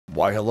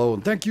Why, hello,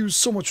 and thank you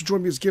so much for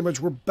joining me as GameEdged.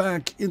 We're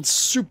back in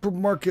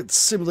Supermarket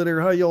Simulator.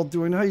 How y'all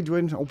doing? How you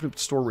doing? Open up the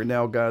store right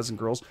now, guys and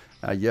girls.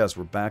 Yes,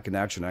 we're back in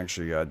action.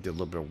 Actually, did a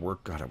little bit of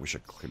work. God, I wish I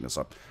could clean this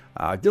up.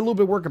 I did a little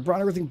bit of work. I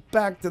brought everything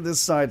back to this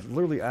side.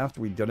 Literally after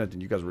we'd done it,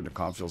 and you guys were in the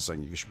confidence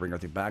saying you should bring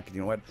everything back. And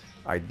you know what?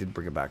 I did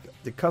bring it back.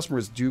 The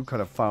customers do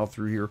kind of file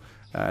through here,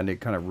 and they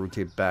kind of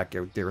rotate back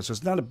out there. So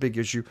it's not a big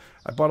issue.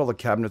 I bought all the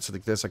cabinets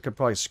like this. I could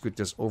probably scoot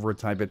this over a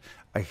tiny bit.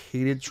 I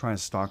hated trying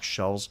to stock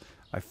shelves.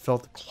 I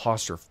felt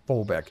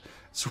claustrophobic.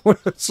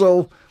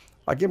 So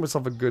I gave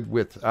myself a good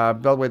width. By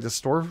the way, this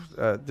store,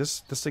 this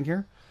thing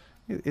here,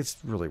 it's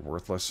really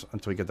worthless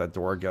until you get that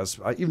door, I guess.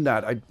 Even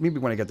that, maybe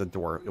when I get the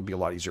door, it'll be a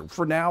lot easier.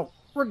 For now,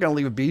 we're going to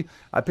leave it be.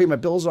 I paid my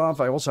bills off.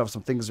 I also have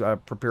some things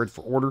prepared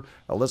for order.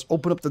 Let's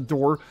open up the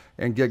door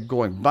and get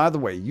going. By the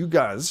way, you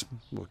guys,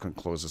 we'll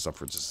close this up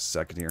for just a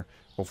second here.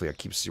 Hopefully that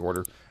keeps the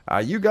order.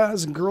 You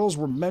guys and girls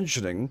were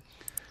mentioning,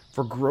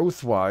 for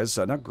growth-wise,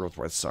 not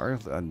growth-wise, sorry,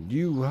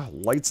 new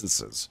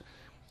licenses.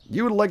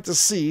 You would like to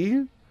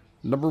see,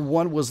 number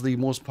 1 was the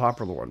most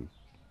popular one.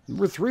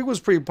 Number 3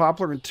 was pretty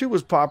popular, and 2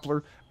 was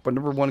popular, but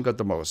number 1 got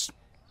the most.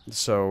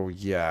 So,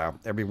 yeah,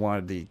 everyone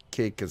wanted the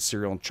cake and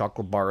cereal and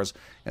chocolate bars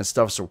and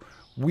stuff. So,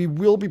 we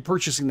will be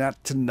purchasing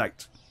that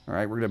tonight. All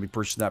right, we're going to be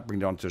purchasing that,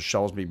 bring it down to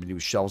shelves, maybe new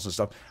shelves and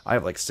stuff. I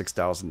have like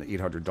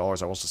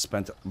 $6,800. I also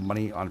spent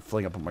money on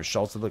filling up my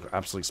shelves. They look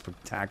absolutely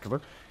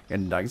spectacular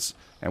and nice.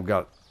 And we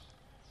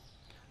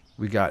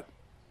got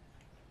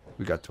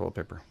toilet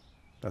paper.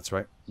 That's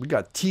right. We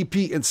got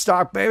TP in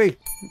stock, baby.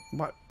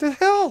 What the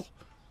hell?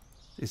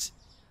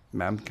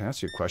 Ma'am, can I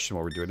ask you a question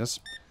while we're doing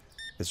this?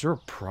 Is there a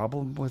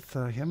problem with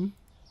him?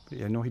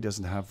 I know he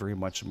doesn't have very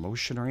much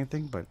emotion or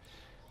anything, but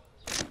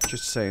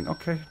just saying.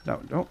 Okay,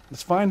 no,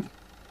 it's fine.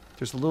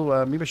 There's a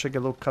little, maybe I should get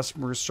a little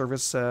customer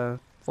service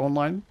phone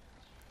line.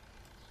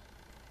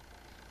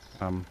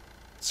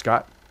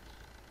 Scott,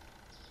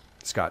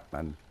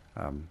 man.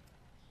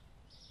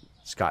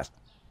 Scott.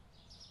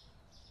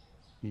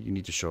 You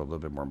need to show a little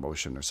bit more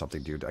emotion or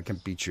something, dude. I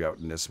can beat you out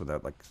in this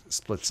without, like, a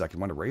split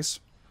second. Want to race?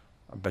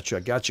 I bet you I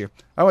got you.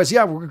 Anyways,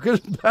 yeah, we're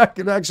good. Back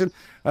in action.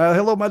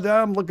 Hello,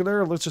 madame. Look at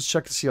there. Let's just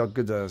check to see how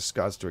good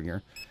Scott's doing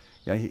here.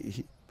 Yeah,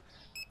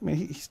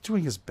 he's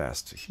doing his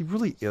best. He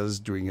really is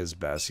doing his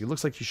best. He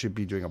looks like he should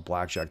be doing a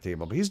blackjack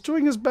table, but he's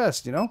doing his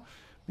best, you know?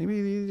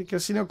 Maybe the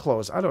casino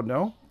closed. I don't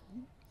know.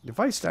 If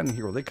I stand in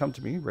here, will they come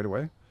to me right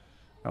away?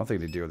 I don't think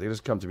they do. They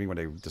just come to me when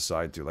they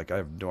decide to. Like, I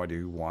have no idea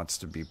who wants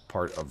to be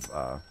part of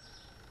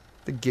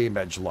the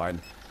GameEdged line.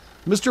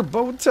 Mr.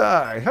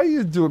 Bowtie. How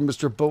you doing,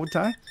 Mr.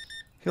 Bowtie?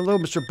 Hello,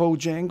 Mr.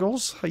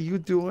 Bojangles. How you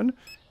doing?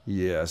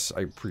 Yes,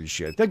 I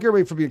appreciate it. Thank you,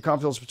 everybody, for being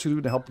confident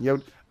to help me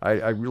out.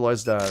 I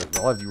realized that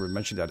a lot of you were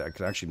mentioning that I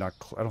could actually not...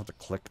 I don't have to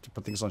click to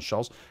put things on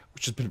shelves,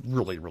 which has been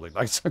really, really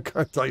nice. I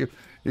gotta tell you.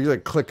 You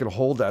like click and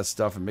hold that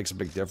stuff and it makes a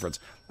big difference.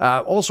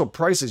 Also,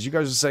 prices. You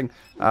guys are saying...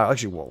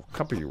 actually, well, a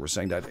couple of you were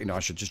saying that, you know, I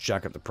should just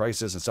jack up the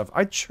prices and stuff.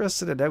 I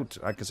tested it out.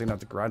 I could say not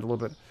to grind a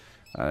little bit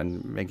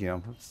and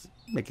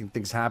making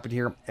things happen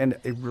here. And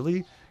it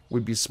really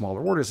would be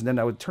smaller orders. And then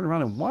I would turn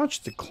around and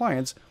watch the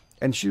clients.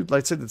 And she,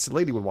 like I said, this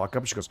lady would walk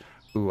up and she goes,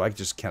 ooh, I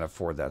just can't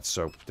afford that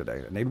soap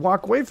today. And they'd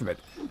walk away from it.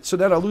 So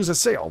then I'll lose a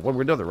sale, one way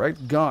or another, right?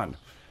 Gone.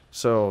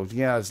 So,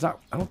 yeah, it's not,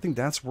 I don't think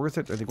that's worth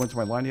it. Are they going to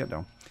my line yet?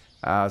 No.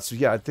 So,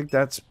 yeah, I think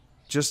that's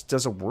just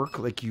doesn't work.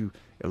 Like it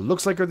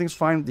looks like everything's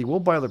fine. They will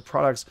buy other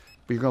products,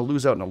 but you're going to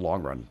lose out in the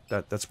long run.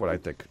 That's what I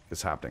think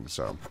is happening.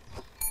 So,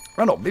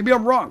 I don't know. Maybe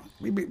I'm wrong.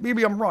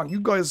 Maybe I'm wrong. You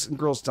guys and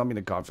girls tell me in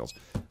the confidence.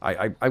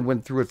 I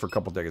went through it for a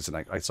couple of days, and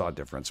I saw a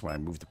difference when I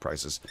moved the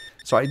prices.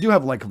 So I do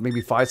have, like,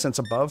 maybe 5 cents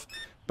above,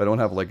 but I don't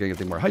have, like,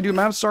 anything more. Hi, dude,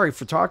 ma'am. Sorry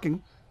for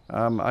talking.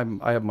 I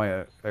have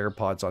my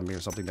AirPods on me or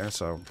something there,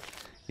 so,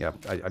 yeah,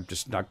 I'm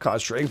just not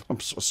concentrating. I'm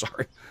so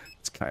sorry.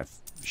 It's kind of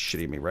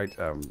shitty me, right?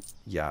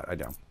 Yeah, I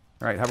know.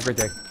 All right, have a great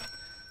day.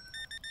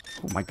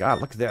 Oh, my God,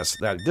 look at this.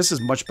 This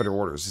is much better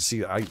orders. You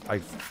see,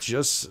 I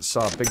just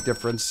saw a big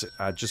difference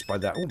just by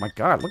that. Oh, my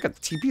God, look at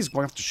the TP's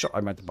going off the shelf.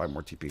 I meant to buy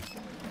more TP.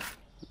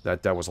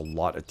 That was a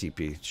lot of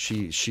TP.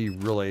 She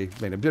really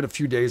made it. Did a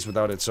few days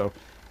without it, so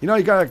you know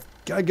you gotta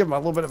give them a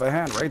little bit of a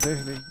hand, right?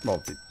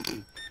 Well,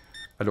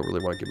 I don't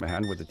really want to give them a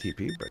hand with the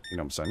TP, but you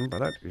know what I'm saying by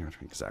that. You know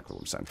exactly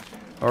what I'm saying.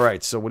 All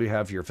right, so what do you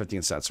have here?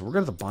 15 cents. So we're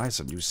gonna have to buy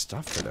some new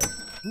stuff today.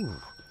 Ooh,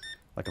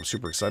 like I'm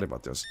super excited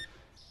about this.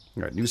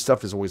 All right, new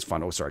stuff is always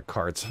fun. Oh, sorry,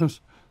 cards.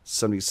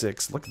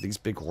 76. Look at these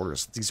big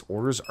orders. These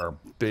orders are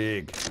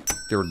big.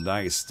 They're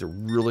nice. They're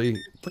really.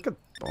 Look at.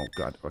 Oh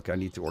God. Okay, I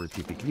need to order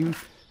TP. Can you?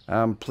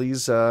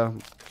 Please,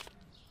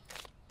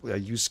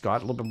 use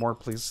Scott a little bit more,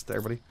 please, to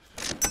everybody.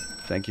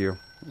 Thank you.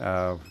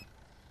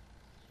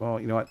 Well,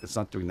 you know what? It's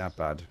not doing that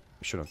bad.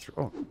 I should have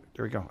oh,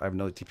 there we go. I have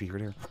another TP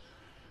right here.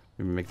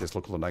 Maybe make this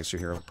look a little nicer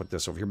here. I'll put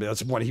this over here. But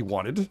that's what he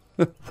wanted.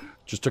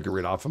 Just took it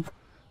right off him.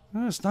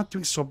 It's not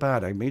doing so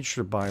bad. I made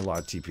sure to buy a lot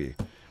of TP.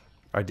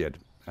 I did.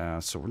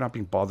 So we're not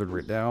being bothered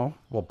right now.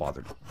 Well,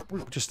 bothered. We're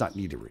just not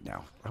needed right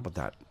now. How about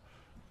that?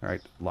 All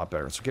right, a lot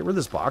better. So get rid of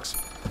this box.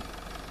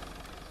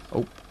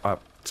 Oh,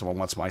 someone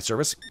wants my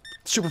service.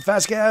 Super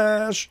fast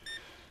cash.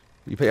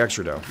 You pay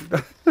extra though.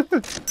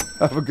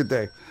 Have a good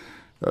day.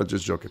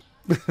 Just joking.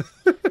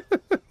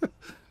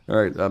 All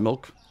right,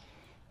 milk.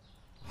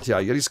 Yeah,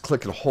 you gotta just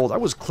click and hold. I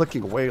was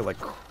clicking away like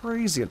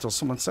crazy until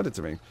someone said it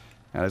to me.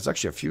 And there's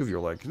actually a few of you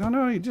are like,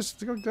 no, you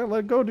just gotta let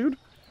it go, dude.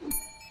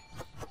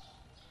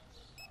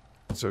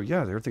 So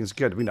yeah, everything's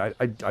good. I mean, I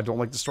don't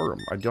like the storeroom.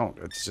 I don't.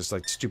 It's just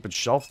like stupid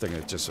shelf thing.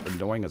 It's just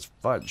annoying as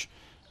fudge.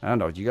 I don't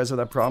know. Do you guys have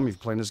that problem? If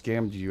you're playing this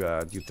game, do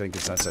you think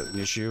that's an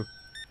issue?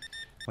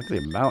 Look at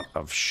the amount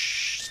of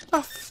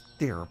stuff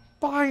they're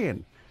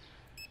buying.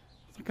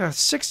 Look at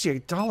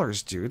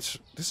 $68, dudes.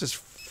 This is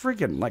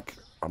friggin' like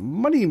a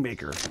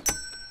moneymaker.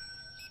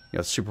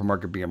 Yeah,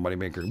 supermarket being a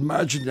moneymaker.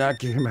 Imagine that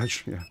game.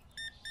 Imagine, yeah.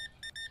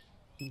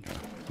 You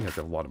have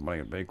to have a lot of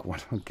money to make one.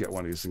 Get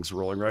one of these things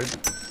rolling, right?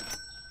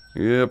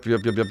 Yep.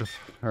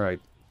 All right.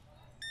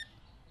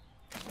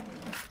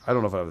 I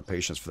don't know if I have the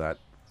patience for that,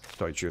 to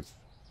tell you the truth.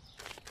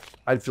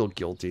 I'd feel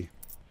guilty.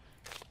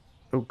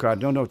 Oh,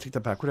 God. No. Take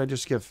that back. What did I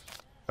just give?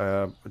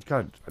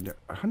 God.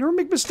 I never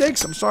make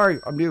mistakes. I'm sorry.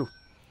 I'm new.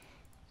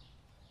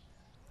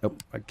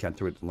 Nope. I can't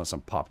do it unless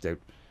I'm popped out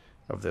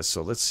of this.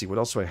 So let's see. What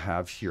else do I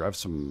have here? I have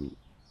some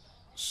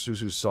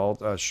Susu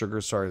salt.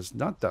 Sugar. Sorry. It's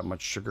not that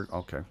much sugar.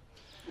 Okay.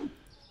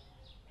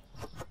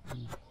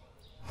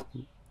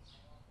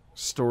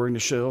 Storing the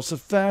shelves as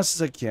fast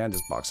as I can.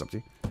 This box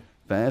empty.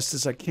 Fast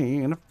as I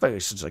can. As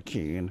fast as I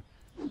can.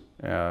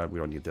 We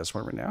don't need this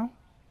one right now.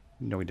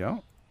 No, we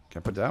don't. Can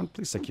I put it down?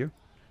 Please, thank you.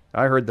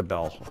 I heard the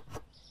bell.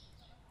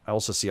 I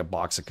also see a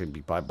box that can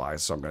be bye-bye,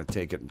 so I'm going to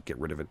take it and get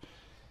rid of it.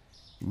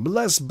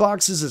 Blessed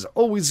boxes is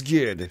always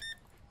good.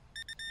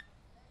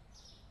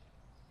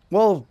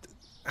 Well,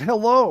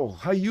 hello.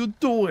 How you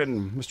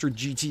doing, Mr.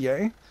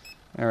 GTA?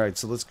 All right,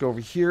 so let's go over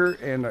here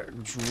and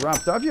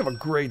wrap up. You have a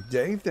great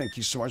day. Thank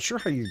you so much. Sure,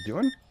 how you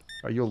doing?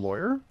 Are you a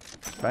lawyer?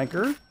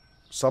 Banker?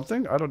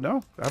 Something? I don't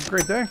know. Have a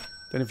great day.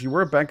 Then if you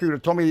were a banker, you'd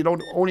have told me you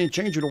don't own any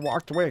change, you'd have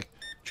walked away.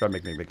 Try to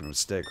make me make a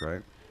mistake,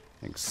 right?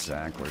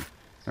 Exactly.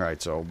 All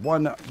right, so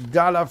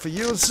 $1 for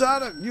you,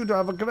 son. You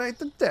have a great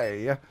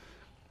day.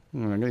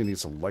 I'm going to need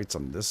some lights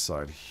on this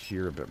side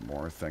here a bit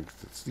more, I think.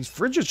 These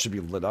fridges should be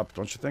lit up,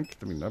 don't you think?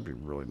 I mean, that'd be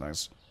really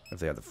nice if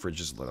they had the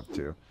fridges lit up,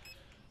 too.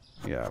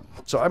 Yeah.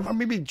 So I'm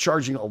maybe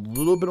charging a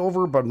little bit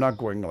over, but I'm not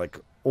going, like,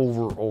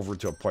 over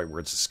to a point where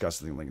it's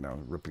disgustingly, you know,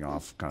 ripping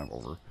off kind of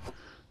over.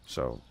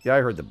 So, yeah,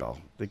 I heard the bell.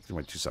 They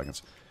wait 2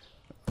 seconds.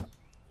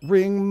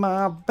 Ring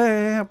my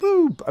bell.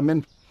 Boop. I'm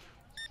in.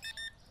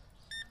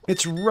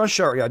 It's rush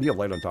hour. Yeah, I need a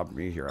light on top of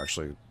me here,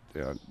 actually.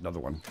 Yeah, another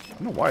one. I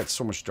don't know why it's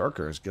so much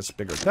darker. It gets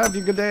bigger. Have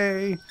you a good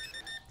day.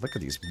 Look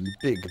at these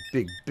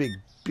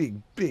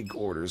big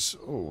orders.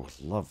 Oh,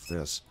 love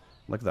this.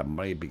 Look at that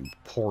money being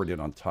poured in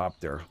on top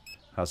there.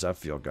 How's that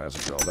feel, guys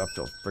and girls? That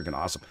feels freaking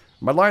awesome.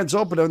 My line's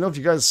open. I don't know if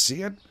you guys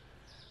see it.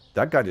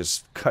 That guy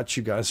just cut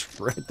you guys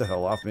right the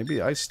hell off.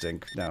 Maybe I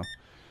stink now.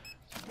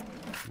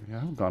 Yeah, I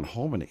haven't gone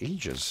home in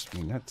ages. I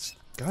mean, that's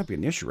gotta be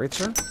an issue, right,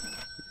 sir?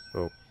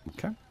 Oh,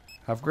 okay.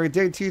 Have a great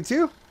day to you,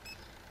 too.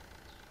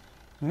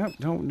 Yeah,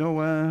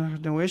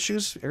 no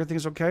issues.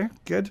 Everything's okay.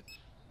 Good.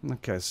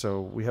 Okay,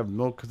 so we have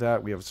milk.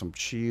 That we have some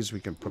cheese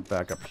we can put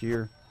back up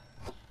here.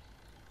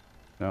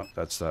 No,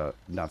 that's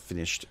not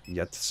finished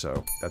yet,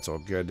 so that's all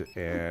good.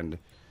 And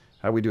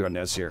how we do on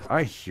this here?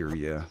 I hear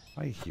you.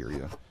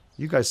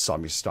 You guys saw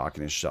me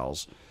stocking his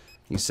shelves.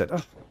 He said,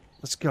 "Oh,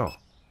 let's go."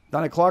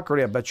 9 o'clock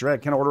already. I bet you're right.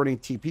 I can't order any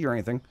TP or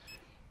anything.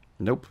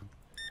 Nope.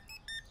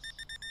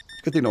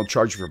 Good thing they don't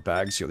charge you for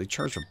bags here. They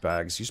charge for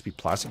bags. It used to be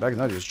plastic bags.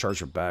 Now they just charge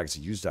for bags.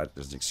 They use that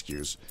as an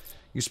excuse.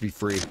 Used to be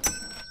free.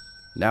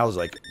 Now it's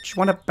like, do you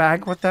want a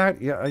bag with that?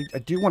 Yeah, I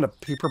do want a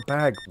paper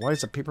bag. Why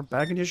is a paper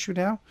bag an issue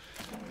now?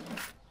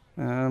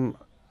 I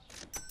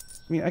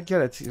mean, I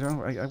get it. You know,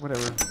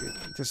 whatever.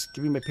 Just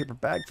give me my paper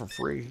bag for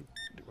free.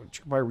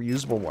 Buy a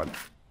reusable one.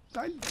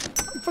 I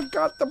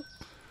forgot them.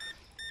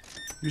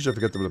 Usually I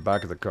forget them in the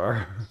back of the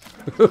car.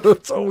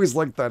 It's always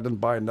like that. And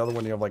buy another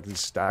one. You have like these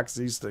stacks,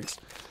 these things.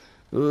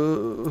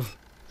 All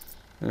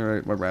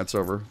right, my rant's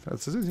over.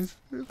 That's it.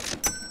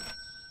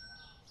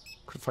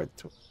 Could fight.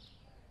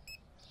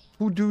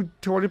 Voodoo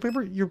toilet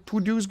paper? Your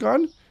voodoo's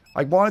gone?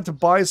 I wanted to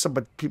buy some,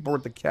 but people were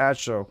at the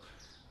cash, so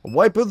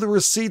wipe of the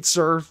receipt,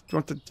 sir. You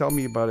don't have to tell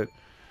me about it.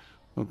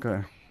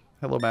 Okay.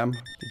 Hello, ma'am.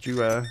 Did you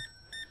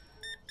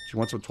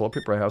want some toilet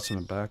paper? I have some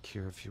in the back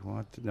here if you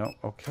want. No?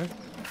 Okay.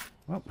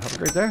 Well, have a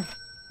great day.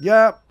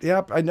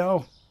 Yep, I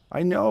know.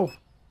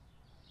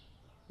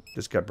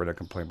 This guy better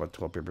complain about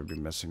toilet paper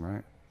being missing,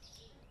 right?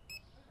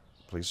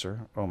 Please, sir.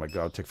 Oh my God,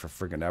 it'll take for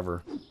friggin'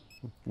 ever.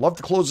 Love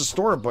to close the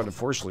store, but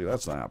unfortunately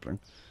that's not happening.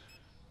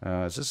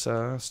 Is this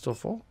still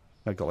full?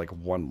 I got like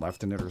one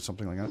left in it or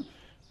something like that.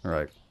 All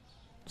right.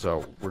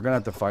 So we're gonna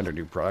have to find our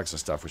new products and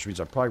stuff, which means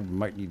I probably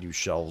might need new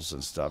shelves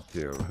and stuff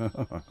too.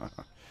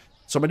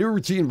 So my new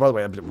routine, by the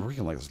way, I've been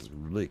working like this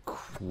really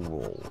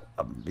cool,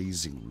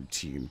 amazing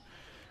routine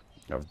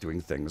of doing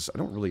things. I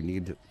don't really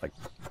need like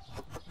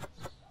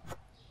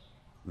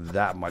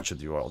that much of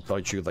the oil. I'll tell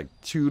you, like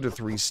 2 to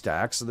 3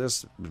 stacks of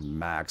this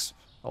max.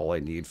 All I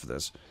need for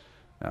this.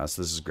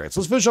 So this is great. So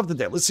let's finish up the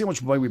day. Let's see how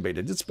much money we made.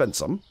 I did spend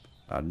some.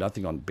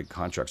 Nothing on big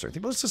contracts or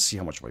anything, but let's just see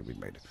how much money we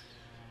made.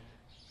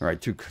 All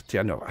right,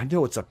 I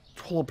know it's a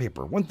toilet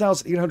paper.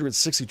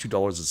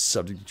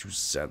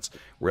 $1,862.72.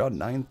 We're at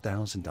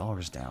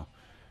 $9,000 now.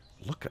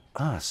 Look at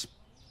us.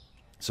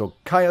 So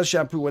Kaya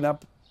shampoo went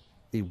up,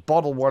 the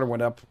bottled water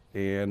went up,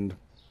 and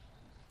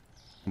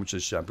how much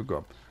does shampoo go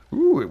up?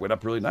 Ooh, it went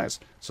up really nice.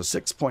 So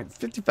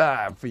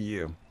 6.55 for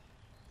you.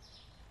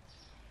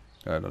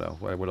 I don't know.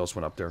 What else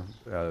went up there?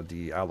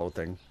 The aloe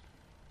thing.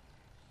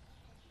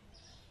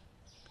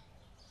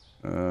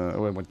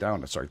 Oh, it went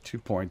down. Sorry,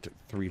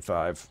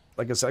 2.35.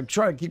 Like I said, I'm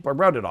trying to I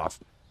rounded off.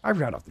 I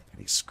round off the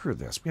pennies. Screw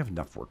this. We have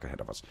enough work ahead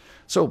of us.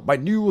 So my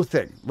new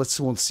thing. Let's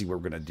see what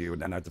we're going to do.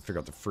 And then I have to figure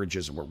out the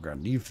fridges and what we're going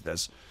to need for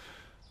this.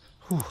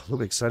 Whew, a little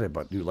bit excited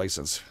about new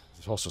license.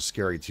 It's also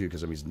scary, too,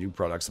 because I mean, new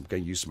products. I'm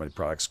getting used to my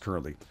products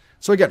currently.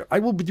 So again, I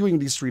will be doing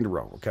these 3 in a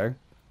row, okay?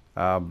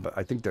 But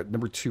I think that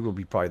number 2 will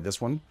be probably this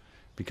one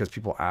because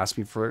people ask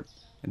me for it.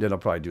 And then I'll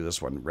probably do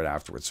this one right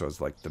afterwards. So it's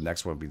like the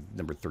next one will be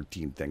number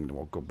 13 thing. And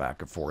we'll go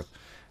back and forth.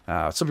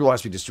 Some people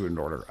ask me to just do it in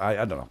order. I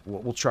don't know.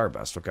 We'll try our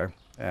best, okay?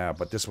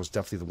 But this was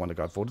definitely the one that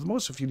got voted the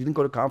most. If you didn't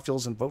go to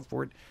Confills and vote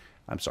for it,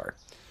 I'm sorry.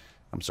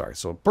 I'm sorry.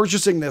 So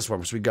purchasing this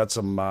one. So we got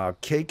some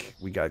cake.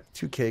 We got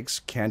 2 cakes,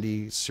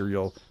 candy,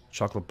 cereal,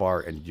 chocolate bar,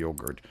 and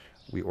yogurt.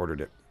 We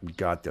ordered it. We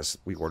got this.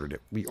 We ordered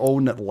it. We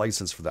own the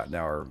license for that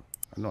now. Or,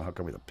 I don't know how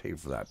come we have to pay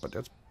for that.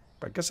 But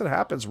I guess it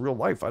happens in real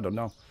life. I don't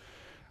know.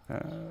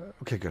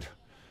 Okay, good.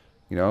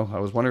 You know, I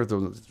was wondering if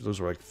those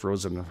were like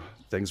frozen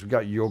things. We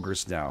got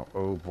yogurts now.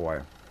 Oh,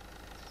 boy.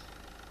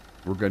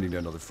 We're going to need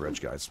another fridge,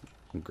 guys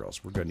and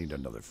girls. We're going to need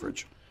another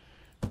fridge.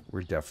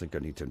 We're definitely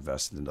going to need to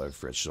invest in another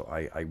fridge. So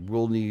I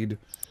will need...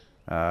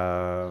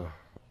 you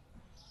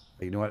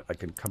know what? I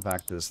can come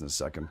back to this in a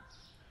second.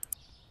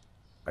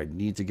 I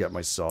need to get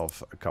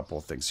myself a couple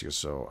of things here.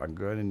 So I'm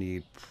going to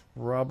need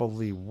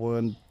probably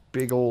one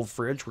big old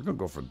fridge. We're going to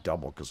go for a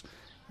double because,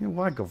 you know,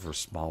 why go for a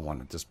small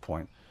one at this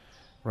point?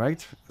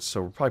 Right?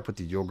 So we'll probably put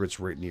the yogurts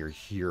right near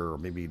here or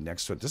maybe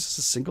next to it. This is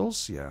a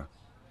singles? Yeah.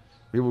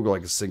 Maybe we'll go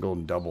like a single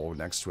and double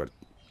next to it.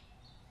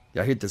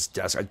 Yeah, I hate this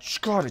desk. I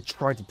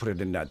tried to put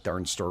it in that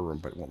darn storeroom,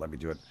 but it won't let me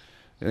do it.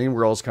 And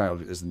anywhere else kind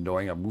of is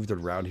annoying. I moved it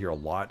around here a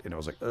lot, and I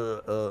was like, I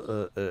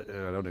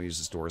don't want to use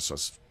this door, so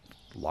let's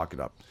lock it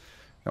up.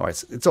 No,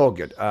 it's all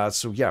good.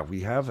 So yeah,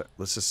 we have,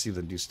 let's just see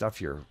the new stuff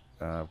here.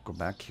 Go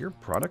back here,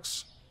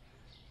 products.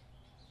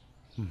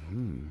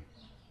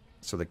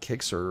 So the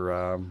cakes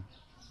are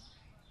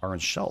on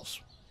shelves.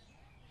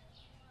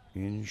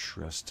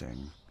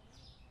 Interesting.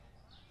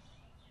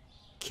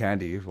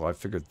 Candy, well, I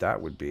figured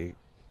that would be.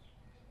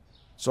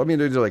 So, I mean,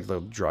 they're like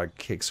the dry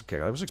cakes. Okay,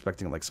 I was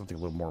expecting like something a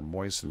little more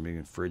moist and maybe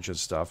in fridge and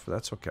stuff, but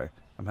that's okay.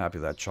 I'm happy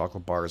with that.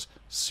 Chocolate bars,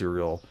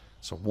 cereal.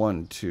 So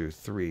 1, 2,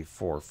 3,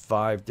 4,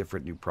 5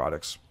 different new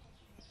products.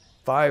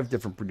 5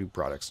 different new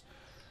products.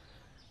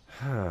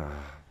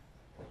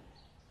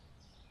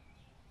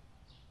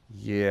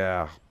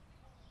 Yeah.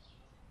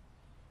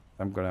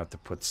 I'm going to have to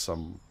put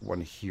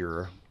one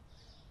here.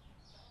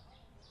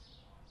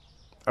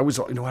 You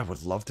know what I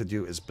would love to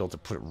do is put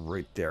it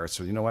right there.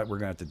 So you know what we're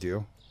going to have to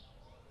do?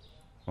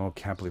 Oh,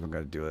 can't believe I'm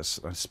going to do this.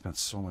 I spent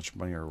so much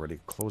money already.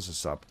 Close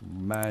this up.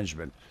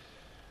 Management.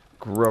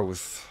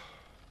 Growth.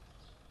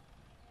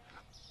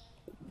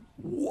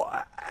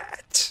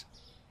 What?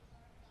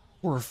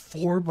 We're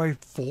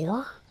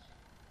 4x4?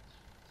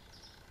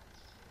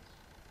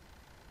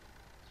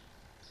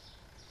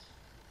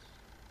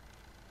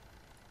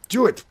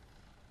 Do it.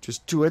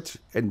 Just do it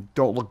and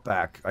don't look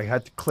back. I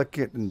had to click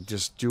it and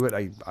just do it.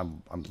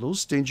 I'm a little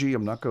stingy.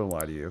 I'm not going to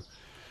lie to you.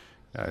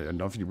 I don't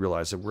know if you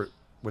realize that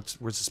where's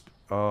this?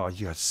 Oh,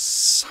 you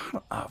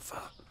son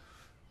of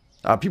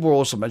a... people will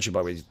also mention,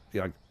 by the way,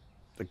 you know,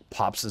 like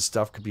pops and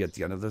stuff could be at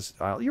the end of this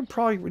aisle. You're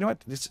probably, you know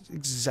what? This is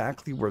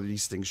exactly where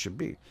these things should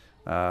be.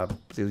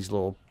 These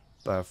little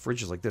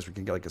fridges like this. We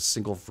can get like a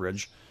single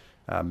fridge,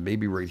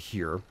 maybe right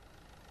here,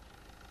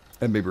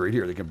 and maybe right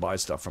here. They can buy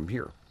stuff from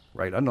here,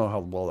 right? I don't know how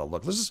well that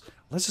looks.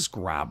 Let's just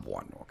grab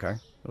one, okay?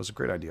 That was a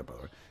great idea, by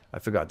the way. I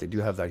forgot they do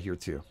have that here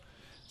too.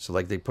 So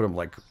like they put them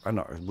like, I don't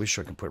know, I wish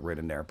I could put it right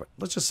in there, but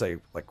let's just say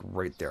like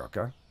right there,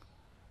 okay?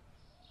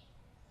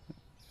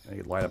 And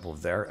you line up over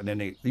there, and then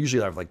they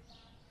usually have like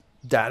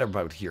that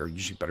about here.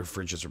 Usually better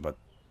fridges are about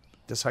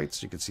this height,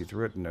 so you can see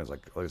through it, and there's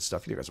like other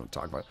stuff you guys want to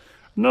talk about.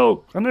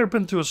 No, I've never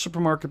been to a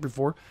supermarket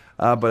before,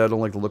 but I don't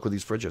like the look of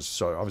these fridges,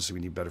 so obviously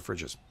we need better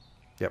fridges.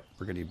 Yep,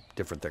 we're going to need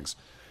different things.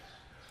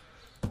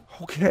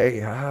 Okay,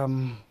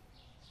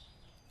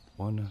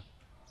 what am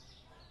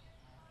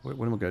I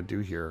going to do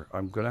here?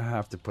 I'm going to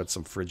have to put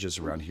some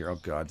fridges around here. Oh,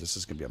 God, this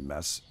is going to be a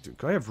mess. Dude,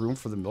 can I have room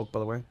for the milk, by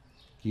the way?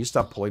 Can you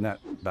stop pulling that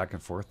back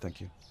and forth?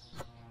 Thank you.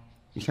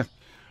 Yeah.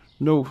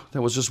 No,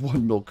 there was just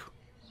one milk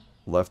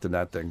left in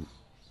that thing.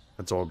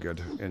 That's all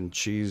good. And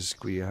cheese,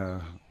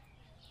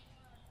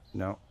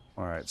 no.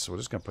 All right, so we're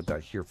just going to put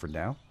that here for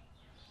now.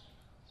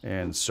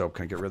 And soap,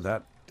 can I get rid of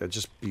that? That'd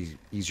just be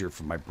easier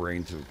for my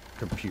brain to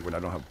compute when I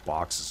don't have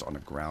boxes on the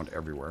ground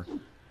everywhere.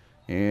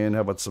 And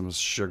how about some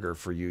sugar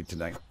for you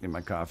tonight in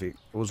my coffee?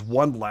 There was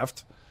one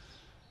left.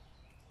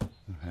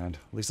 And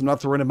at least I'm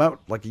not throwing them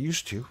out like I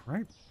used to,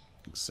 right?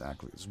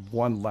 Exactly. There's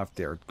one left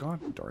there.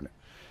 God darn it.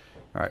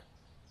 All right.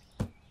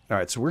 All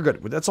right, so we're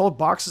good. That's all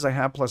boxes I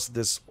have, plus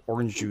this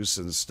orange juice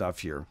and stuff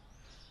here.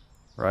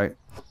 Right?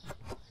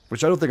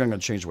 Which I don't think I'm going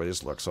to change the way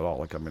this looks at all.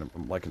 Like, I mean,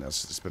 I'm liking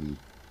this. It's been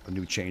a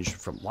new change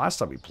from last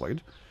time we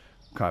played.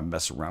 Kind of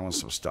mess around with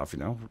some stuff, you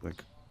know?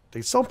 Like,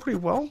 they sell pretty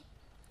well.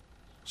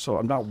 So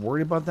I'm not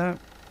worried about that.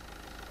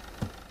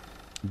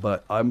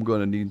 But I'm going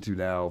to need to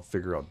now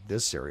figure out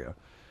this area.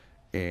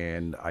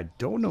 And I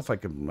don't know if I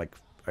can, like,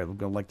 I'm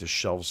going to like the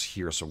shelves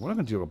here. So what I'm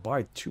going to do, I'll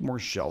buy 2 more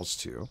shelves,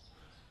 too.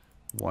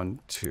 1,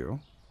 2.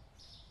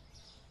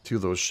 2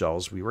 of those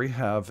shelves. We already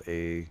have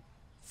a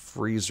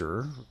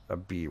freezer, a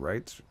B,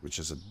 right? Which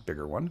is a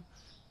bigger one.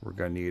 We're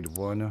going to need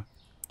 1,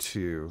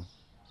 2.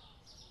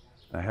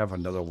 I have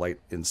another light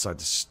inside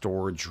the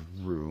storage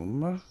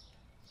room.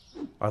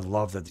 I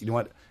love that. You know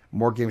what?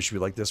 More games should be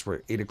like this, where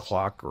at 8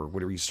 o'clock or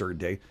whatever you start your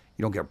day,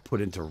 you don't get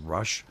put into a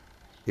rush.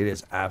 It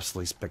is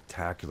absolutely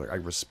spectacular. I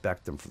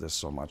respect them for this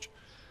so much.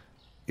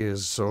 It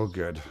is so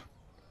good.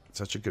 It's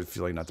such a good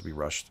feeling not to be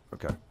rushed.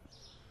 Okay.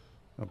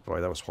 Oh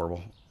boy, that was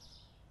horrible.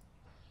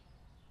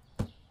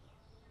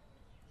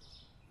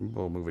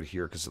 We'll move it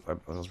here because I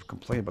was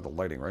complaining about the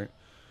lighting, right?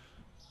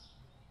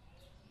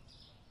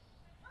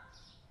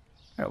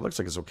 Yeah, it looks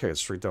like it's okay.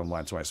 It's straight down the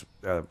line. So nice.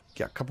 Yeah,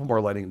 a couple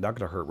more lighting. Not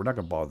going to hurt. We're not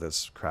going to bother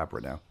this crap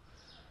right now.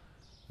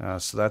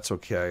 So that's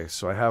okay.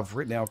 So I have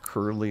right now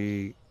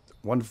currently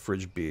 1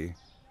 fridge B,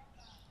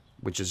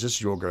 which is just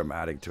yogurt I'm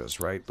adding to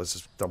us, right? Let's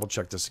just double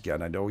check this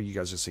again. I know you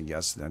guys are saying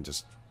yes, and then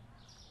just,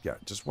 yeah,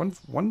 just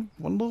one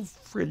little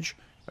fridge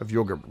of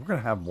yogurt. We're going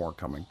to have more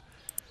coming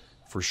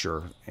for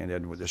sure. And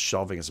then with the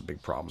shelving is a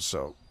big problem.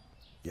 So,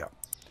 yeah.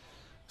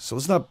 So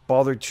let's not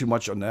bother too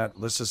much on that.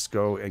 Let's just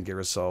go and get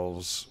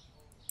ourselves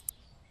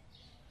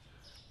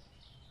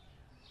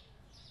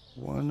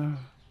 1,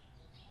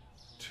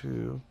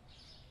 2.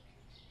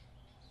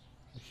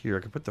 Here, I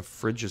can put the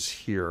fridges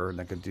here, and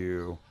I can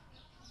do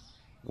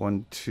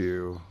 1,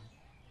 2,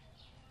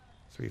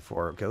 3,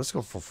 4. Okay, let's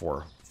go for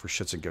 4 for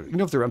shits and giggles.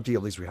 Even if they're empty,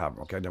 at least we have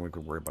them. Okay, then we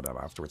could worry about them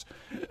afterwards.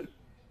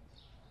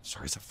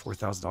 Sorry, is that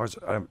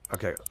 $4,000?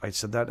 Okay, I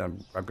said that.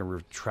 I'm going to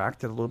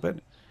retract it a little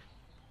bit.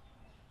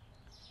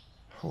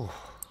 Oh,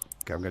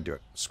 okay, I'm going to do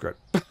it. Screw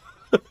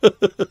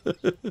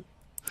it.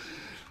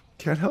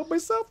 Can't help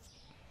myself.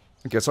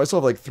 Okay, so I still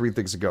have like 3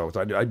 things to go.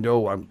 I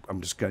know I'm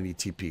just going to need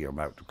TP. I'm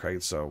out, okay?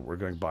 So we're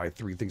going to buy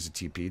 3 things of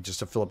TP just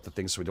to fill up the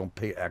things so we don't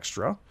pay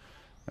extra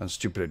on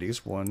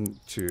stupidities. 1,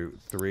 2,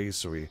 3.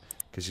 So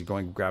because you're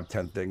going to grab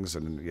 10 things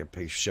and then you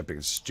pay shipping.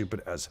 It's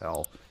stupid as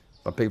hell.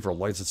 If I'm paying for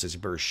licenses, you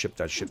better ship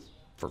that shit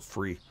for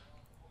free.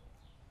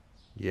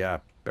 Yeah,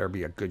 better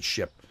be a good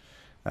ship.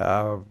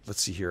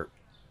 Let's see here.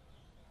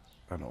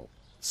 I don't know.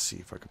 Let's see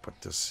if I can put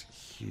this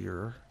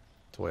here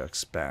until I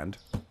expand.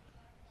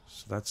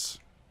 So that's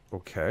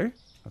okay.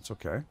 That's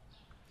okay.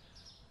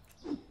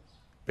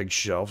 Big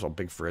shelves,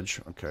 big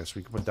fridge. Okay, so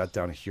we can put that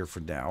down here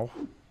for now.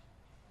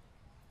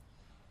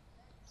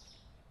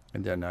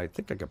 And then I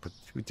think I can put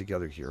 2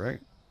 together here, right?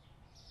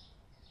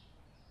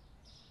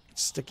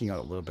 It's sticking out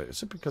a little bit.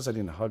 Is it because I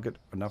didn't hug it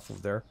enough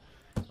over there?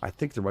 I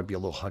think there might be a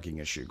little hugging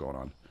issue going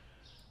on.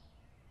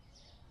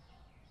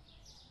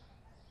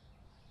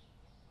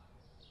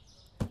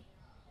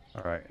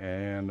 All right,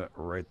 and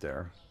right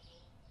there.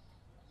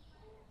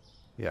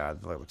 Yeah,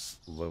 that looks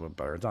a little bit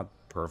better. It's not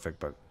perfect,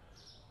 but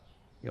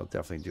you'll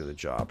definitely do the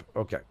job.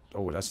 Okay.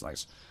 Oh, that's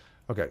nice.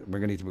 Okay, we're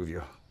going to need to move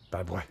you.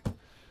 Bad boy.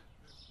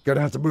 Gonna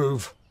have to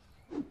move.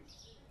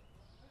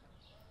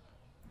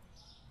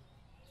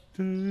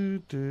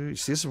 You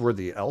see, this is where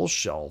the L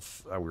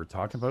shelf we were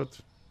talking about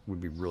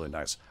would be really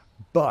nice.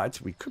 But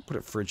we could put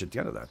a fridge at the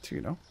end of that, too,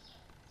 you know?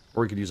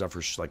 Or we could use that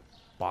for, like,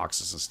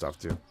 boxes and stuff,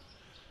 too.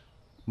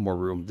 More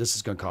room. This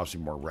is going to cost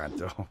me more rent,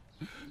 though.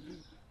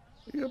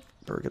 Yep.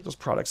 Better get those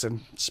products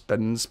in.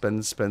 Spend.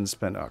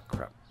 Oh,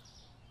 crap.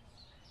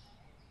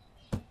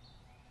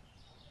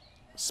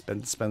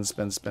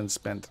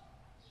 Spend.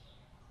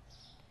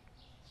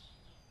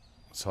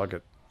 Let's hug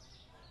it.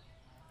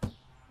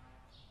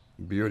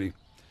 Beauty.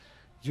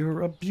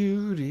 You're a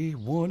beauty.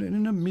 1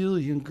 in a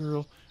million,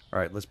 girl. All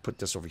right, let's put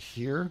this over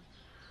here.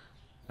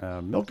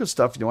 Milk and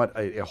stuff, you know what?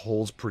 It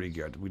holds pretty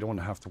good. We don't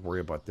have to worry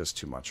about this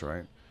too much,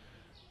 right?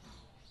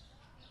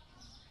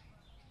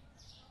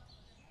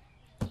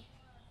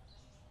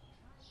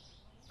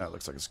 That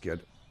looks like it's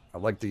good. I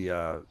like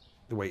the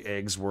way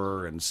eggs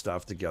were and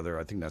stuff together.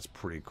 I think that's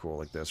pretty cool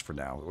like this for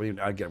now.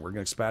 Again, we're going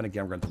to expand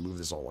again. We're going to move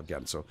this all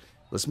again. So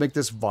let's make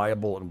this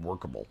viable and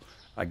workable.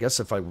 I guess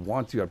if I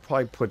want to, I'd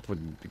probably put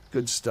with the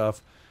good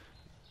stuff,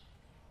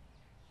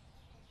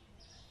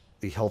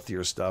 the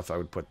healthier stuff, I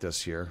would put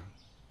this here.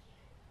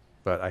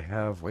 But I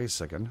have, wait a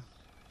second.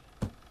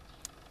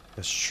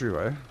 That's true,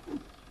 eh?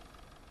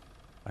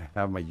 I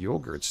have my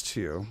yogurts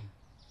too.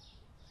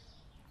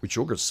 Which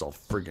yogurts sell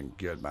friggin'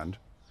 good, man.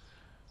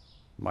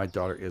 My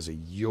daughter is a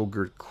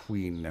yogurt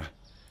queen.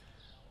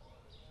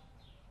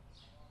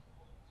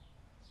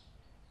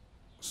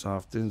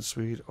 Soft and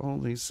sweet,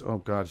 only... Oh,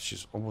 God,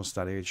 she's almost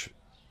that age.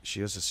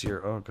 She is this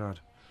year. Oh, God.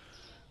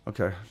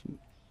 Okay.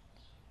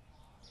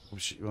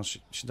 Well,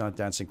 she's not a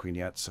dancing queen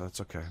yet, so that's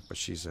okay. But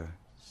she's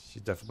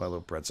definitely my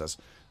little princess.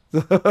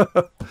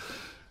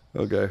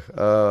 Okay.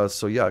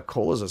 So yeah,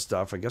 colas and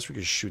stuff. I guess we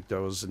could shoot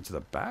those into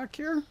the back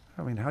here.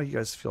 I mean, how do you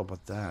guys feel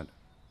about that?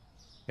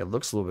 It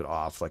looks a little bit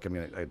off. Like, I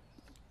mean,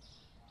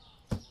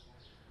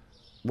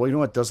 well, you know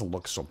what? It doesn't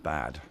look so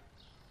bad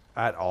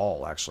at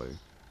all, actually.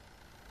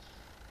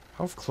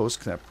 How close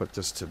can I put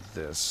this to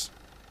this?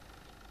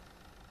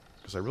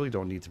 Because I really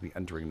don't need to be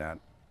entering that.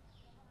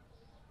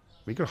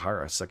 We could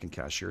hire a second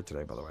cashier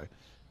today, by the way.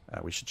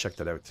 We should check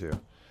that out, too.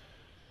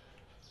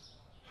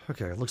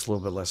 Okay, it looks a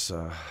little bit less...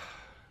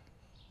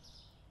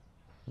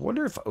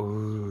 Wonder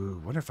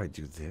if I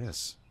do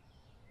this.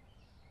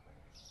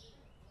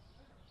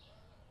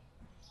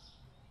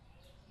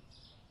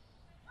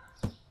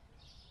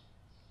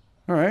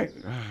 All right.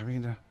 I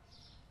mean,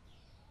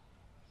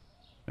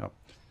 no.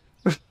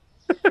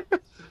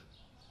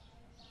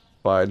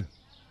 Fine.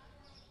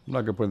 I'm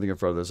not gonna put anything in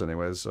front of this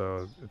anyways,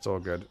 so it's all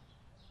good.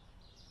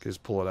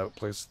 Just pull it out,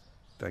 please.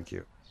 Thank you.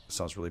 It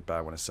sounds really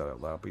bad when I said it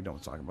out loud, but you know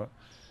what I'm talking about.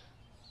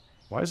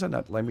 Why is that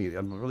not letting me?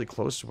 I'm really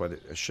close to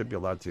it. I should be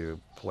allowed to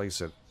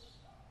place it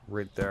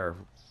right there.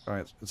 All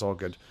right, it's all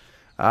good.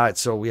 All right,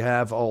 so we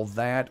have all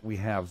that. We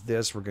have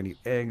this. We're going to need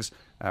eggs.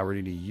 We're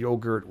going to need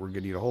yogurt. We're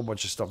going to need a whole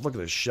bunch of stuff. Look at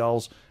the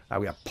shelves.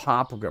 We got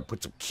pop. We're going to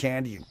put some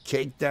candy and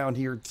cake down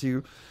here,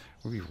 too.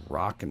 We'll be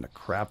rocking the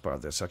crap out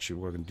of this. Actually,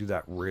 we're going to do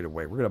that right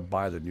away. We're going to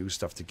buy the new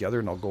stuff together,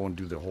 and I'll go and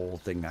do the whole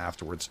thing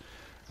afterwards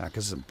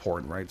because it's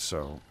important, right?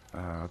 So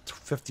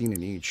 15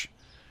 in each.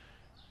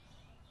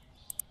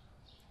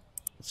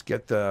 Let's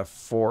get the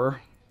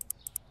 4.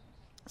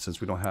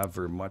 Since we don't have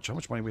very much. How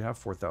much money we have?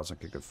 4,000.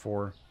 Okay, good.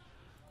 4.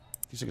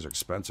 These things are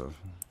expensive.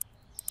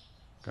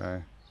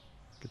 Okay.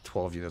 Get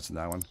 12 units in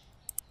that one.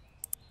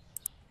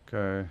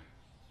 Okay.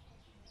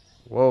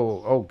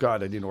 Whoa. Oh,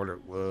 God. I didn't order.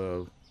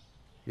 Whoa.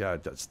 Yeah,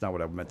 that's not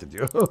what I meant to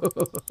do.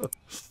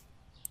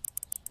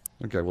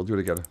 Okay, we'll do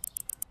it again.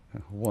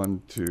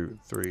 1, 2,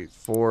 3,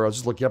 4. I'll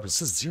just look you up. It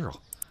says 0.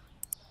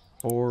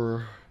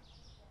 4.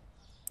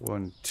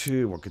 1,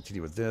 2. We'll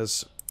continue with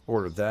this.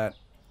 Order that.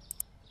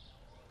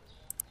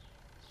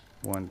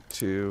 1,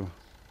 2.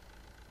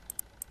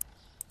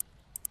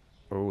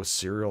 Oh,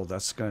 cereal.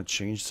 That's going to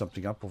change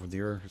something up over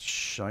there. It's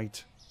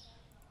shite.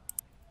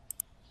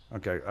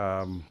 Okay,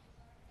 how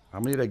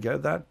many did I get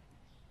of that?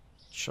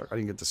 Sure, I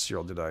didn't get the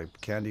cereal, did I?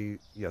 Candy.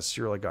 Yeah,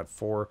 cereal I got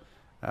 4.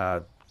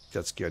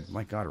 That's good.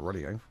 My God,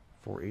 already, eh?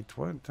 4, 8,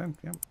 12, 10.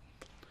 Yeah.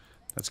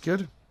 That's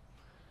good.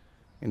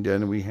 And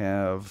then we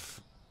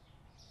have...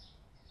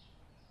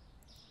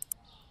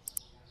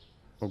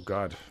 Oh,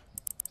 God.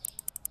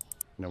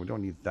 No, we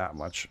don't need that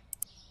much.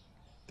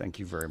 Thank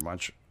you very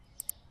much.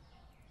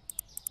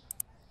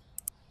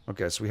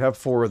 Okay, so we have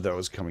 4 of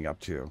those coming up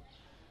too.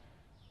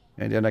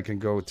 And then I can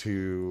go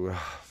to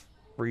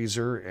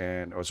freezer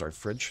and, oh, sorry,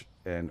 fridge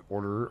and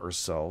order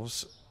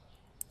ourselves.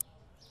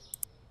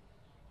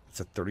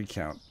 It's a 30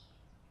 count.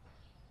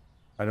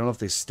 I don't know if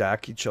they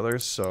stack each other,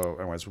 so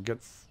anyways, we'll get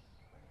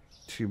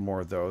 2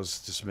 more of those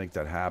just to make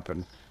that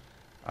happen.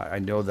 I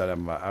know that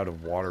I'm out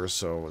of water,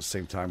 so at the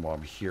same time while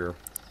I'm here,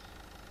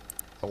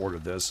 I'll order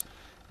this.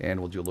 And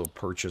we'll do a little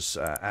purchase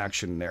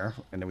action there.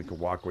 And then we can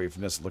walk away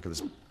from this and look at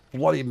this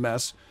bloody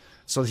mess.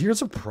 So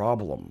here's a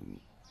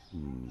problem.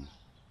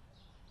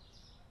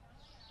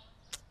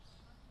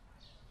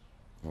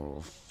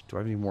 Oh, do I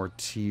have any more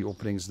tea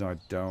openings? No, I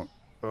don't.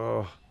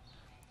 Oh,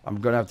 I'm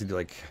going to have to do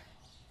like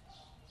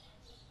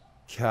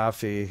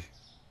cafe.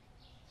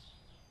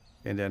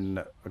 And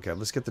then, okay,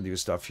 let's get the new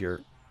stuff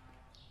here.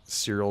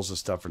 Cereals and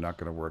stuff are not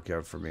going to work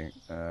out for me.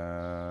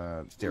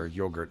 There,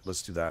 yogurt.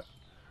 Let's do that.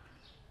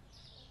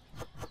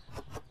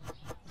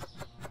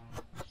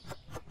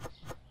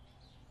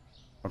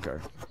 Okay.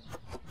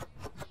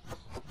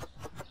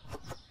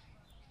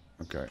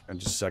 Okay, and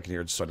just a second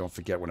here, just so I don't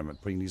forget when I'm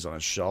putting these on a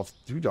shelf.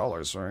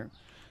 $2, all right?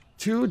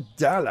 $2.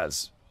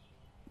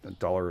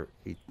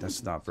 $1.08.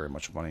 That's not very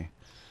much money.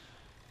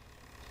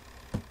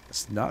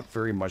 It's not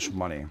very much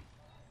money.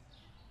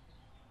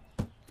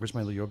 Where's my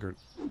little yogurt?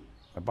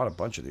 I bought a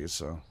bunch of these,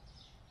 so...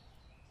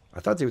 I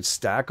thought they would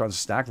stack on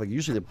stack. Like,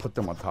 usually they put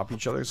them on top of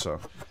each other, so...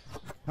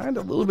 I'm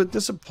a little bit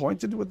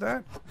disappointed with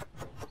that.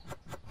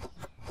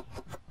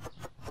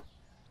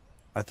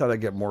 I thought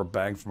I'd get more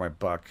bang for my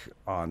buck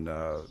on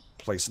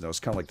placing those.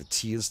 Kind of like the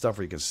tea and stuff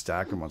where you can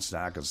stack them on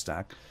stack and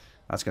stack.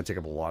 That's going to take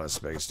up a lot of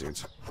space,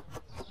 dudes.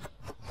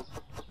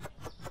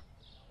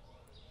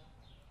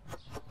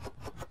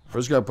 We're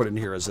just going to put it in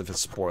here as if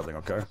it's spoiling,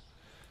 okay?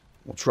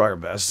 We'll try our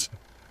best.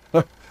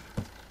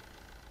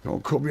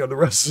 Don't quote me on the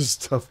rest of this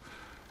stuff.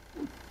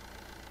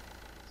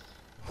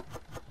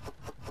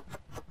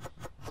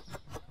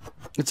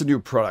 It's a new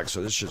product,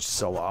 so this should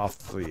sell off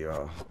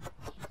the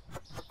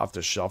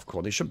shelf.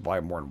 Cool. They should buy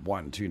more than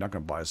one, too. You're not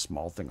going to buy a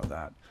small thing of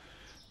that.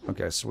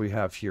 Okay, so we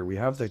have here, we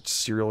have the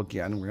cereal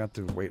again. We're going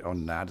to have to wait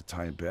on that a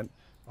tiny bit.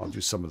 I'll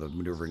do some of the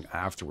maneuvering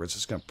afterwards.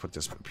 Just going to put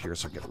this up here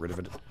so I can get rid of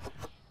it.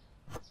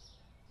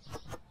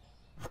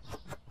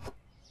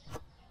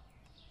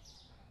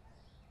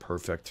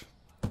 Perfect.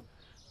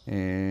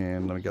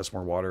 And let me get some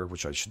more water,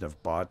 which I should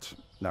have bought.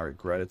 Now I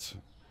regret it.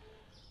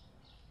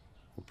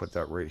 We'll put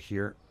that right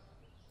here.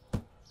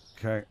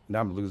 Okay, now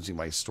I'm losing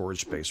my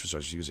storage space, which I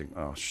was using.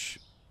 Oh,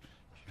 shit.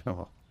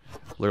 Oh,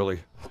 literally.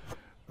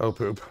 Oh,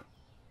 poop.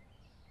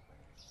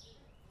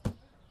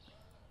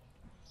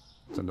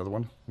 Is another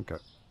one? Okay.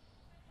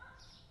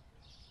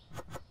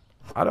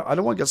 I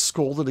don't want to get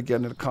scolded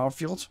again in a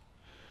cornfield.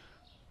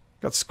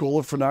 Got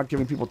scolded for not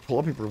giving people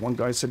toilet paper. One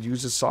guy said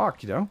use his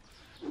sock, you know?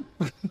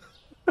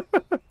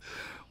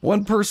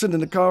 One person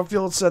in the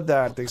cornfield said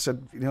that. They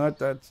said, you know what,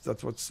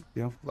 that's what's,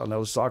 you know,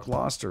 another sock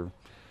lost, or...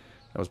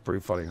 That was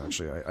pretty funny,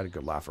 actually. I had a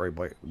good laugh. All right,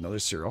 bite another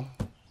cereal.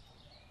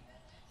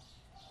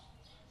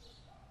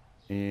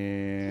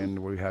 And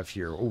what do we have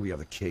here? Oh, we have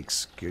the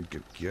cakes. Good,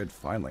 good, good.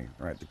 Finally.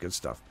 All right, the good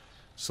stuff.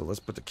 So let's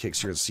put the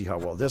cakes here and see how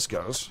well this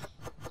goes.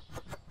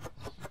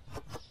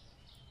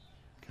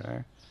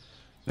 Okay.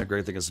 The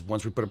great thing is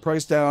once we put a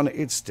price down,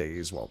 it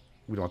stays. Well,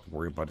 we don't have to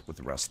worry about it with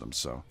the rest of them,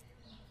 so.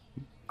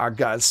 Our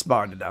guy's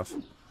smart enough.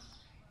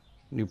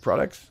 New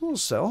product. We'll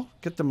sell.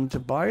 Get them to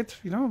buy it.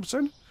 You know what I'm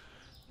saying?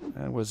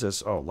 And what is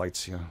this? Oh,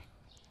 lights, yeah.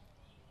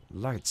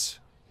 Lights.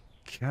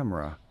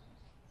 Camera.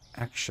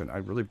 Action. I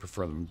really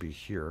prefer them to be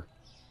here.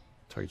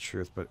 Tell you the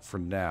truth, but for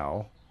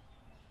now,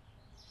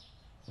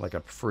 like I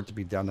prefer it to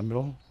be down the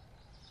middle.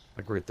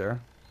 Like right there.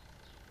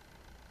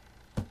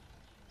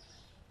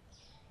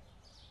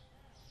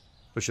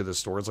 Especially the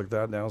stores like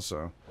that now,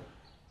 so.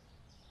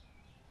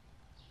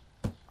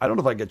 I don't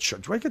know if I get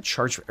charged. Do I get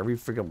charged for every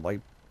freaking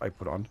light I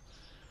put on?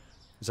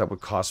 Is that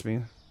what cost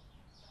me?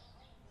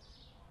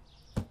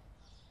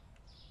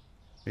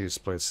 Maybe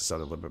split this out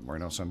a little bit more,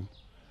 you know, son.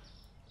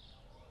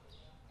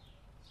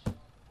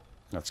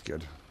 That's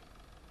good.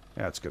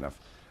 Yeah, that's good enough.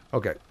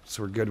 Okay,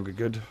 so we're good, we're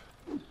good.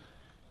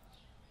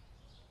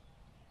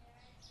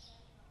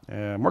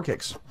 More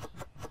cakes.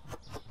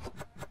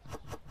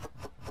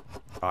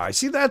 I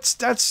see that's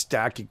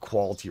stack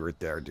quality right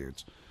there,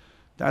 dudes.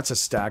 That's a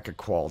stack of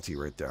quality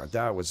right there.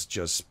 That was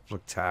just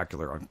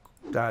spectacular.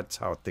 That's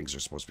how things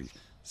are supposed to be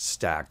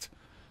stacked.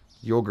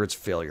 Yogurt's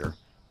failure.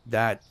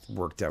 That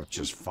worked out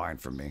just fine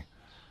for me.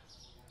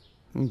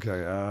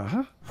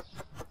 Okay,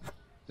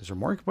 is there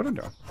more you can put in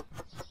there?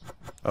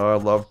 Oh, I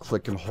love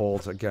click and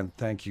hold. Again,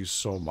 thank you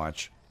so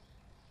much.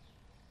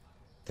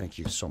 Thank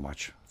you so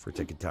much for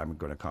taking time and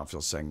going to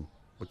conference saying,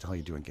 what the hell are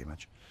you doing,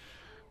 GameEdged?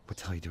 What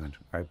the hell are you doing?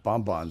 All right,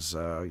 bonbons.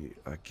 I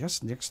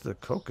guess next to the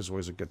Coke is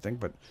always a good thing,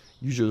 but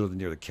usually they're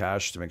near the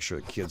cash to make sure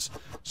the kids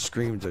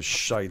scream to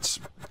shites.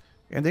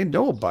 And they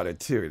know about it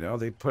too, you know?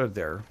 They put it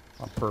there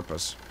on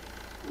purpose.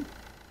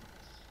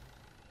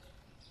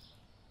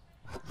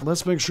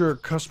 Let's make sure a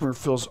customer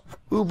feels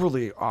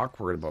uberly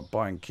awkward about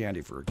buying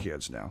candy for her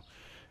kids now.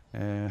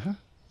 $4.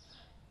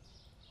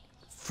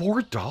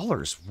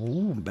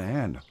 Ooh,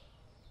 man.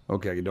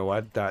 Okay, you know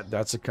what?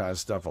 That's the kind of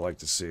stuff I like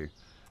to see.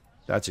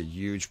 That's a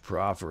huge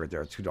profit right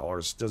there.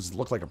 $2. Doesn't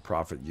look like a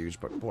profit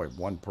huge, but boy,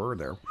 1 per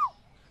there.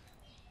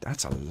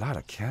 That's a lot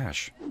of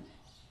cash.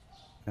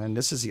 And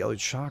this is the other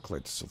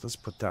chocolate, so let's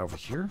put that over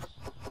here.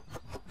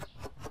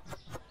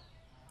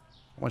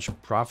 How much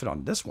profit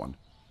on this one?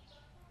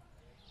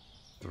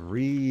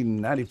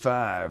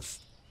 $3.95.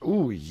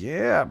 Ooh,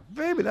 yeah,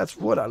 baby, that's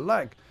what I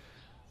like.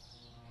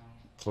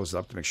 Close it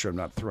up to make sure I'm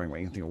not throwing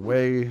anything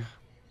away.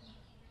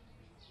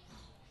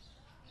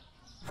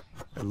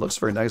 It looks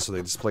very nice, so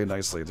they display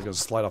nicely. They're going to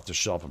slide off the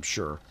shelf, I'm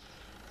sure.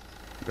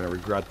 I'm going to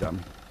regret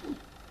them.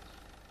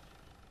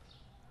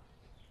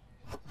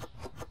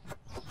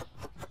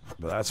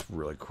 But that's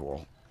really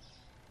cool.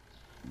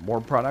 More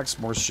products,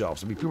 more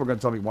shelves. I mean, people are going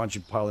to tell me, why don't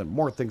you pile in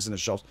more things in the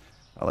shelves?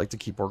 I like to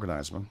keep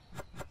organized, man.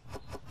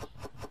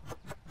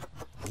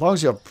 As long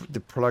as you have the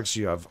products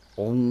you have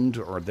owned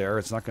or there,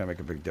 it's not going to make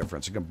a big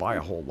difference. You can buy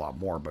a whole lot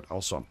more, but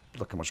also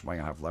look how much money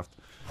I have left.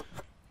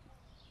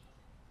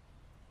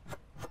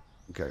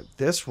 Okay,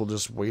 this will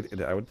just wait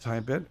it out a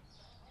tiny bit.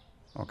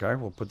 Okay,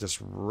 we'll put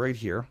this right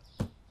here.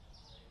 And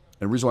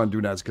the reason why I'm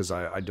doing that is because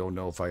I don't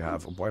know if I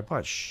have... Oh boy, I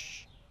bought...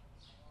 Shh.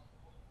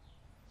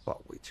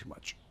 Bought way too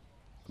much.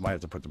 I might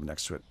have to put them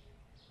next to it.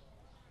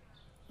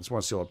 I just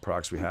want to see all the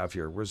products we have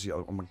here. Where's the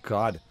other... Oh my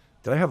god.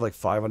 Did I have like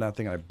 5 on that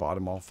thing? I bought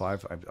them all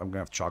 5. I'm going to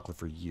have chocolate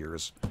for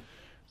years. I'm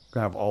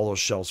going to have all those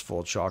shelves full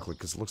of chocolate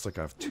because it looks like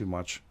I have too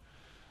much.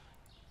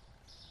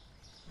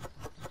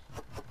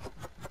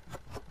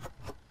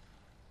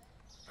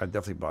 I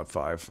definitely bought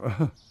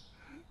 5.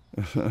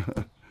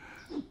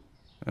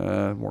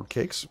 More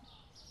cakes.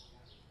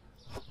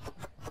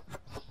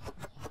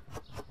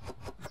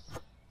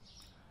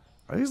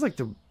 Are these like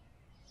the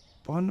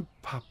Bon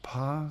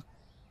Papa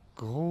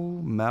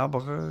Gros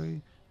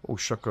Marbre au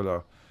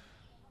Chocolat?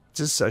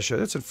 Just sachet.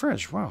 It's in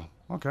French. Wow.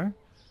 Okay.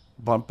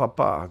 Bon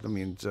Papa. That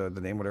means the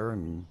name whatever.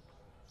 And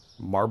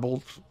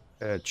marbled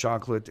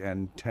chocolate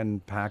and 10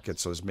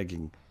 packets. So it's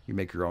making you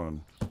make your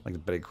own, like the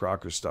Betty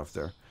Crocker stuff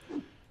there.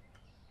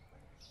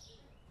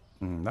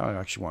 Now I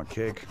actually want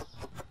cake.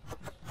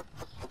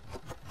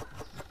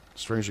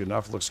 Strangely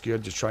enough, it looks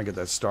good. Just try and get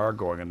that star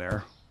going in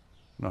there.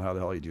 I don't know how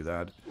the hell you do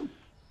that.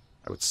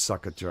 I would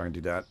suck at trying to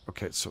do that.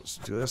 Okay, so let's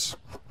do this.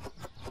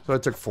 So I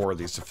took 4 of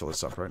these to fill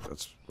this up, right?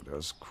 That's what it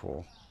was.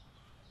 Cool.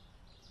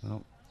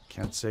 Well,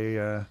 can't say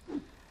I'm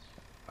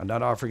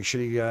not offering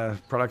shitty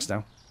products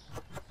now.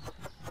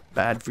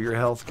 Bad for your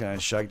health kind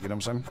of shite, you know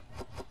what I'm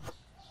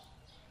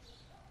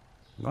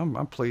saying?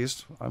 I'm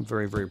pleased. I'm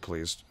very, very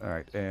pleased. All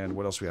right, and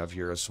what else we have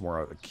here? Some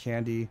more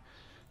candy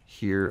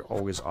here.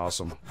 Always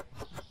awesome.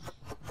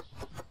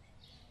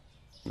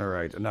 All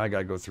right, and now I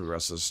gotta go through the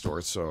rest of the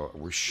store, so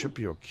we should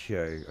be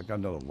okay. I got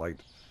another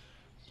light.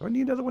 Do I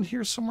need another one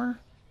here somewhere?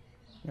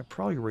 Yeah,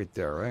 probably right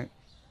there, right?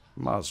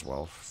 Might as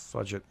well.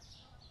 Fudge it.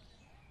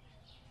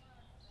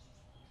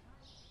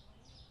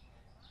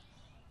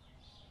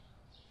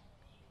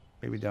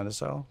 Maybe down this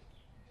aisle?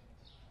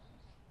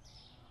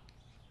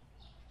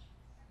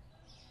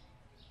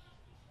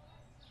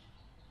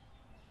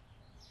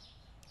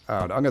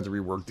 I'm going to have to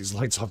rework these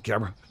lights off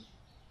camera.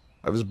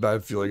 I have a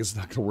bad feeling it's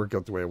not going to work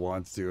out the way I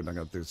want it to, and I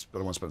don't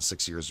want to spend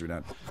 6 years doing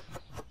that.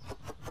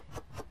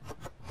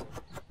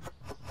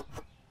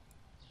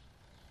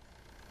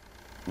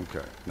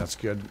 Okay, that's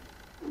good.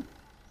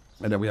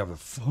 And then we have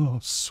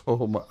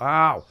so much.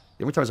 Ow!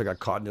 The only times I got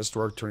caught in this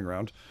door turning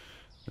around.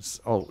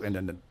 And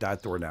then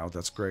that door now.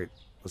 That's great.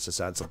 Let's just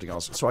add something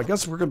else. So I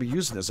guess we're going to be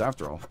using this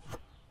after all,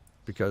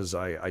 because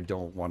I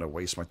don't want to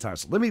waste my time.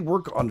 So let me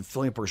work on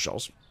filling up our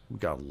shelves. We've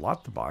got a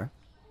lot to buy.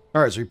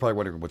 All right, so you're probably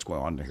wondering what's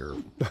going on here.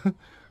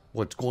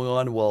 What's going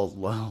on? Well,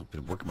 I've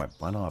been working my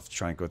butt off to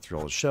try and go through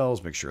all the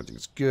shelves, make sure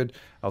everything's good.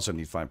 I also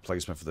need to find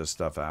placement for this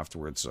stuff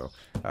afterwards, so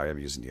I am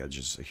using the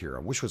edges here.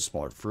 I wish with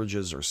smaller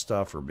fridges or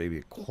stuff, or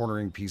maybe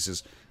cornering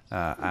pieces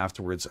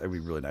afterwards. It'd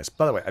be really nice.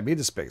 By the way, I made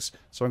a space,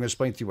 so I'm going to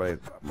explain to you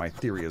what my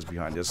theory is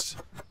behind this.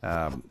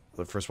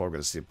 First of all, we're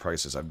going to see the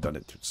prices. I've done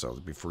it, so it'll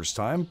be first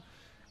time.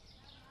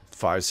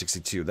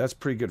 $5.62. That's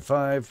pretty good.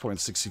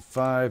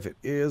 5.65. It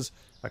is.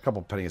 A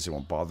couple pennies, it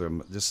won't bother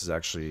them. This is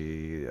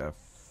actually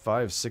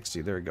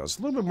 $5.60. There it goes.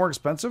 A little bit more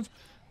expensive.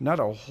 Not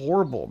a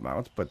horrible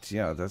amount, but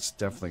yeah, that's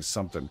definitely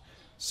something.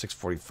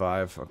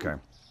 $6.45. Okay.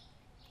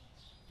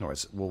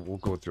 Anyways, we'll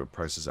go through the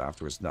prices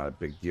afterwards. Not a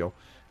big deal.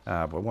 But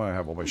I want to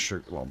have all my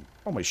sugar,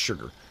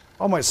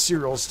 all my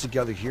cereals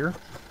together here.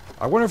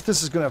 I wonder if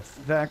this is going to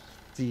affect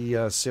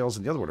the sales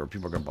in the other one, or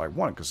people are going to buy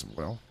one because,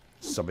 well,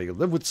 somebody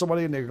live with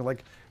somebody and they're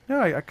like, no,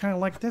 I kind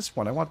of like this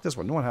one. I want this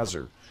one. No one has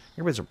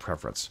everybody's a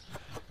preference,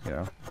 you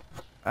know.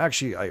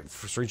 Actually,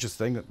 strangest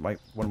thing, one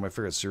of my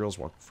favorite cereals,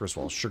 well, first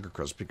of all, Sugar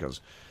Crisp,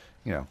 because,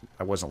 you know,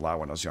 I wasn't allowed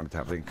when I was young to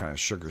have any kind of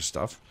sugar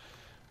stuff.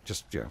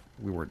 Just, yeah,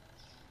 we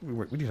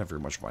didn't have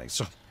very much money,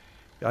 so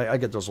I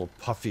get those little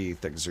puffy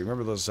things.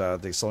 Remember those?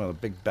 They sell in a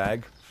big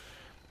bag,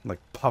 like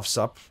puffs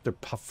up. They're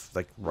puff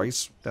like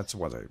rice. That's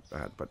what I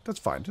had, but that's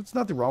fine. There's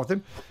nothing wrong with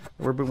it.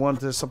 Everybody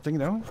wanted something, you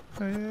know.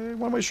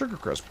 One of my Sugar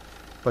Crisp.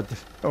 But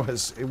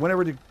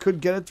whenever they could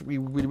get it, we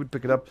would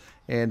pick it up.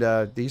 And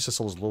they used to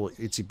sell those little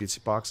itsy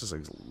bitsy boxes. I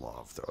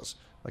love those,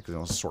 like, you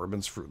know,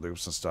 assortments, Fruit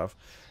Loops and stuff.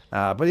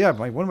 But yeah,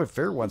 one of my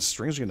favorite ones,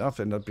 strangely enough,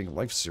 ended up being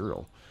Life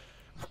cereal.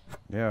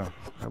 Yeah,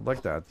 I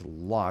like that a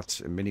lot.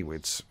 And mini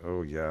wheats.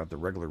 Oh yeah, the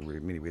regular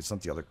mini wheats,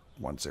 not the other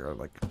ones there.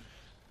 Like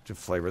the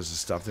flavors and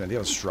stuff. They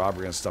have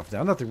strawberry and stuff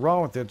now. Nothing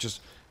wrong with it.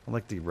 Just I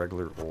like the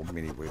regular old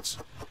mini wheats.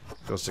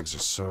 Those things are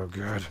so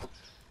good.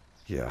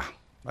 Yeah.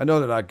 I know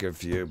they're not good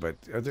for you, but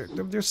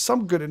there's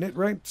some good in it,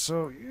 right?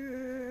 So,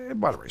 in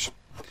moderation.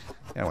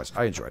 Anyways,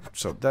 I enjoyed it.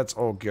 So, that's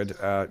all good.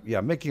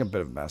 Yeah, making a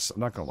bit of a mess. I'm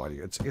not going to lie to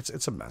you.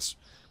 It's a mess.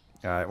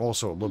 I'm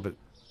also a little bit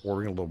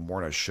ordering a little more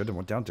than I should. It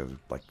went down to,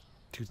 like,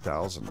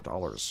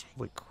 $2,000.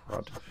 Holy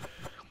crud.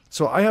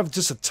 So, I have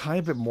just a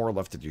tiny bit more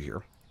left to do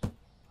here.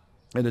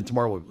 And then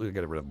tomorrow we'll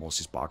get rid of most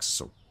of these boxes,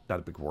 so not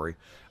a big worry.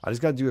 I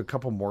just got to do a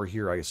couple more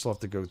here. I still have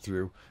to go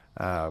through.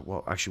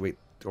 Well, actually, wait.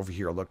 Over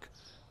here, look.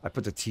 I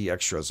put the tea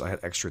extras. I had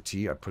extra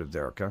tea. I put it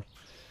there, okay?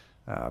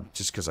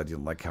 Just because I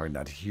didn't like having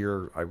that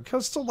here. I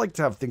still like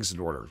to have things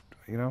in order,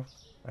 you know?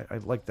 I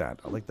like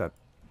that. I like that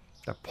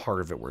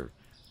part of it where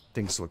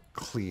things look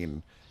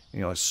clean.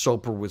 You know, like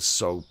soaper with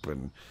soap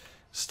and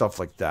stuff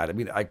like that. I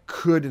mean, I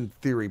could, in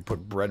theory,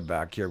 put bread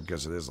back here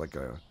because it is like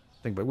a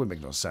thing, but it wouldn't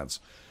make no sense.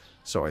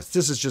 So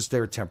this is just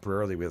there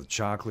temporarily. We have the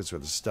chocolates, we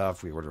have the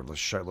stuff. We ordered a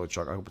shitload of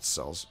chocolate. I hope it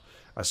sells.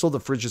 I sold the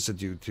fridges to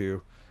do,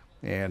 too.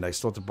 And I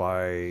still have to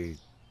buy...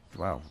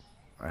 Wow,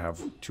 I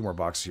have 2 more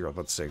boxes here.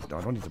 Let's say, no,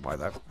 I don't need to buy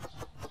that.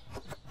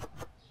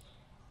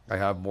 I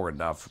have more than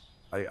enough.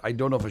 I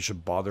don't know if I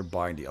should bother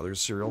buying the other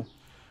cereal.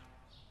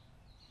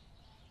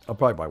 I'll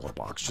probably buy 1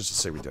 box just to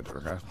say we did it,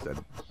 okay?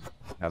 Then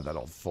have that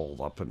all fold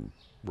up and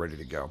ready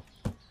to go.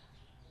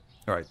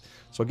 All right,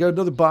 so I'll get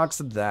another box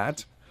of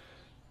that.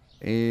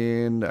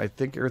 And I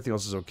think everything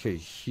else is okay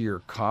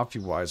here,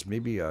 coffee-wise.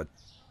 Maybe 1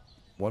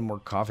 more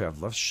coffee. I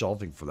have left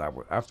shelving for that.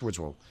 Afterwards,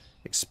 we'll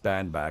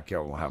expand back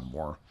out. We'll have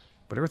more.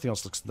 But everything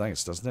else looks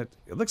nice, doesn't it?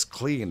 It looks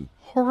clean.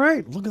 All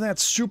right, look at that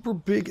super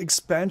big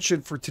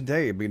expansion for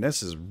today. I mean,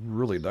 this is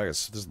really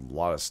nice. There's a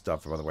lot of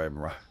stuff, by the way.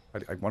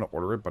 I want to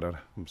order it, but I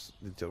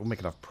don't make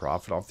enough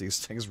profit off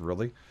these things,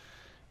 really.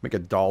 Make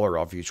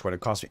 $1 off each one. It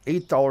cost me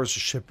 $8 to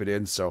ship it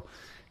in, so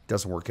it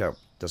doesn't work out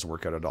Doesn't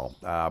work out at all.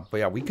 But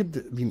yeah, we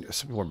could, I mean,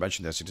 some people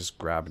mentioned this. You just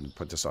grab and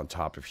put this on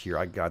top of here.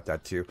 I got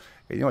that too.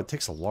 And, you know, it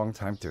takes a long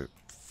time to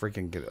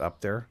freaking get it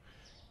up there.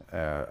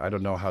 I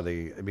don't know how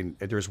they, I mean,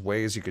 there's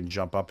ways you can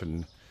jump up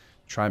and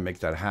try and make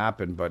that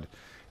happen, but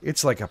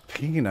it's like a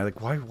pain. I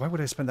like, why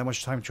would I spend that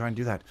much time trying to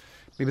do that?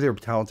 Maybe they're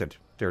talented.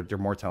 They're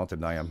more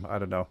talented than I am. I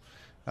don't know,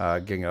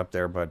 getting it up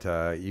there, but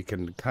you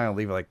can kind of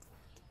leave it like,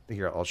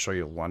 here, I'll show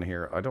you one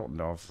here. I don't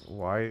know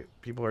why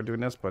people are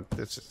doing this, but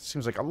it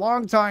seems like a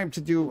long time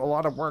to do a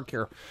lot of work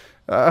here.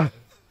 All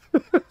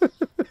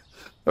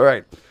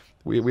right.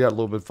 We had a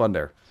little bit of fun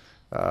there.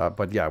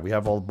 But yeah, we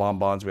have all the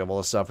bonbons. We have all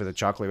the stuff with the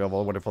chocolate. We have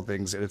all the wonderful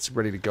things. And it's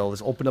ready to go.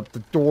 Let's open up the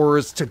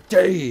doors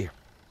today.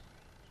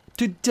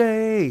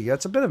 Today.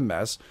 That's a bit of a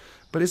mess,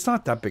 but it's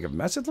not that big of a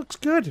mess. It looks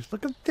good.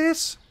 Look at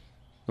this.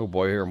 Oh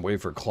boy, here I'm waiting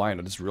for a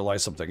client. I just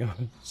realized something.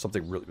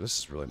 This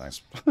is really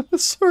nice.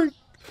 Sorry.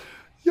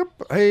 Yep.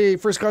 Hey,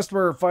 first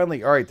customer,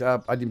 finally. All right,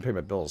 I didn't pay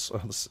my bills.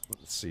 Let's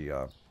see.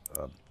 Yeah,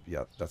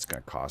 that's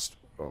going to cost.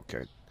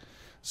 Okay.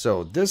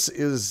 So this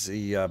is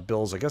the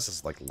bills. I guess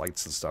it's like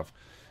lights and stuff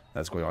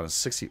that's going on. It's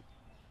 60.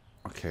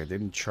 Okay, they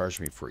didn't charge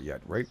me for it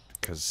yet, right?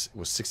 Because it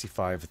was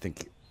 65, I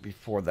think,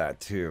 before that,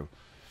 too.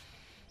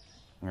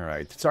 All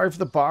right. Sorry for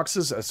the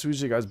boxes. As soon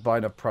as you guys buy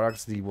enough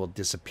products, they will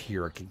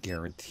disappear. I can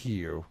guarantee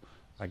you.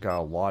 I got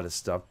a lot of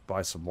stuff.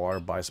 Buy some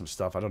water, buy some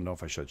stuff. I don't know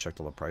if I should have checked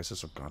all the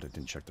prices. Oh, God, I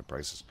didn't check the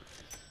prices.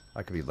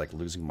 I could be, like,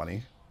 losing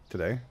money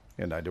today,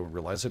 and I don't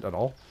realize it at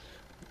all.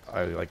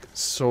 I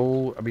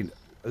mean,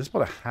 this is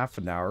about a half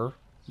an hour,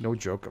 no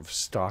joke, of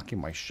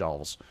stocking my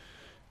shelves.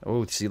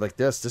 Oh, see, like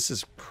this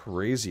is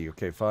crazy.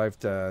 Okay, 5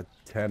 to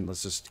 10.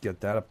 Let's just get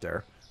that up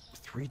there.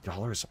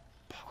 $3 a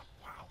pop.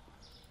 Wow.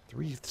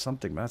 3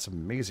 something. That's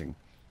amazing.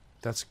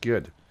 That's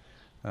good.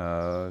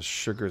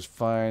 Sugar is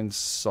fine.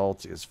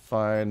 Salt is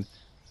fine.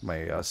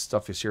 My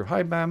stuff is here.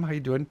 Hi, ma'am. How you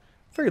doing?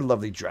 Very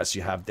lovely dress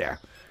you have there.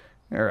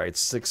 All right,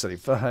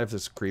 $6.75.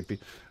 That's creepy.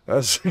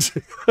 Can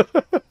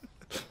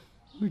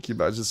you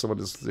imagine someone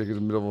just in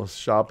the middle of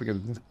shopping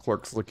and the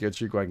clerk's looking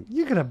at you going,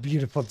 "You got a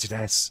beautiful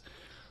dress."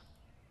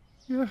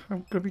 Yeah,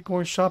 I'm going to be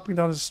going shopping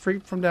down the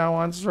street from now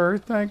on, sir.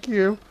 Thank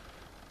you.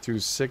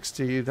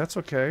 $2.60. That's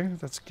okay.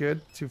 That's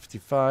good.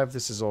 $2.55.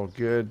 This is all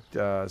good.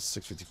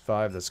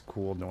 $6.55. That's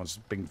cool. No one's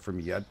binged for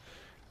me yet.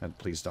 And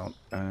please don't.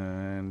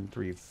 And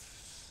did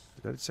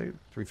I say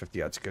 $3.50?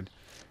 That's good.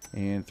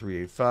 And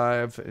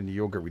 $3.85. And the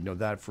yogurt, we know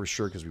that for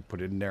sure because we put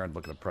it in there and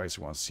look at the price.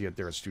 We want to see it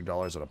there. It's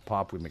 $2 at a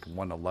pop. We make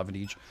 $1.11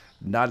 each.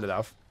 Not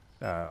enough,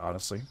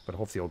 honestly, but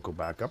hopefully it'll go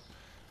back up.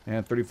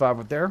 And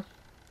 $35 up there.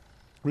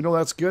 We know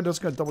that's good. I'm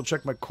just going to double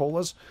check my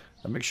colas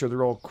and make sure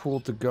they're all cool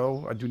to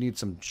go. I do need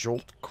some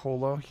Jolt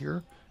Cola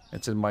here.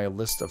 It's in my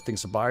list of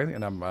things to buy,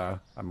 and I'm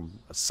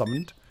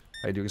summoned.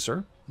 How you doing,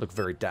 sir? Look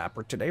very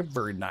dapper today.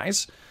 Very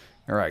nice.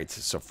 All right,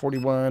 so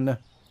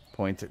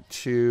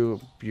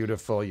 41.2.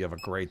 Beautiful. You have a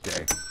great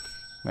day.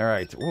 All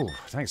right. Ooh,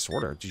 nice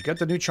order. Did you get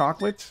the new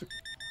chocolate?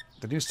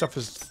 The new stuff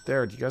is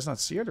there. Do you guys not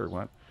see it or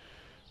what?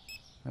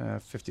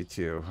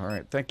 52. All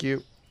right. Thank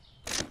you.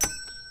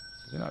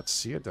 Did not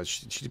see it?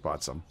 She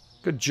bought some.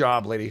 Good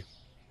job, lady.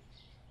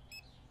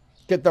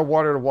 Get the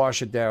water to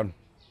wash it down.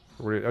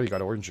 Oh, you got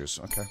orange juice.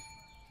 Okay.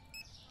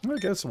 I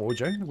guess some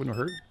OJ. It wouldn't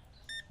hurt.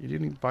 You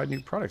didn't buy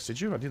new products,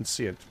 did you? I didn't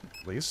see it,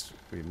 at least.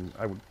 I mean,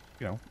 I would,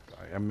 you know,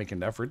 I'm making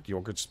an effort.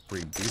 Yogurt's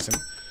pretty decent.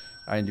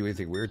 I didn't do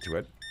anything weird to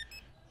it.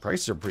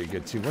 Prices are pretty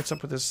good, too. What's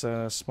up with this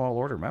small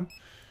order, ma'am?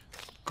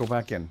 Go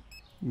back in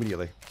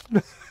immediately.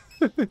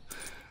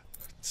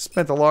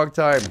 Spent a long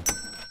time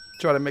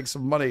trying to make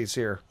some monies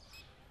here.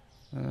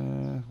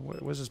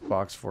 What was this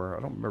box for?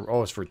 I don't remember.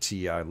 Oh, it's for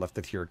tea. I left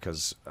it here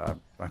because I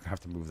have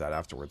to move that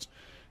afterwards.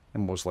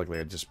 And most likely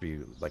I'd just be,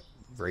 like,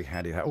 very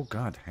handy. Oh,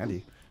 God,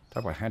 handy.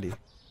 Talk about handy.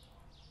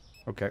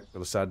 Okay,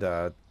 let's add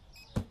a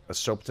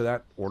soap to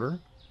that order.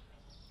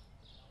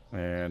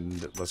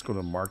 And let's go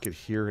to market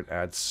here and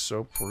add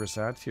soap. Where's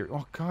that? Here.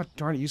 Oh, God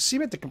darn it. You see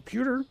me at the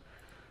computer?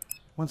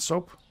 One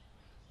soap?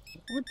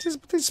 What is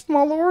this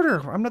small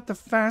order? I'm not the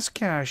fast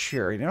cash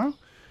here, you know?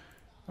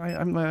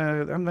 I'm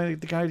the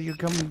guy you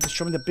come to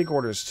show me the big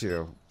orders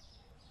to.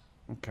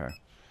 Okay.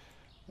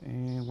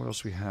 And what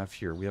else we have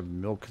here? We have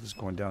milk that's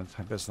going down.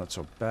 That's not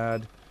so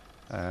bad.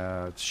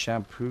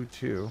 Shampoo,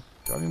 too.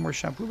 Do I have any more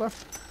shampoo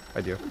left?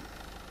 I do.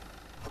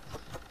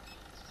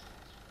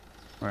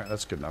 Alright,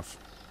 that's good enough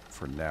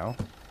for now.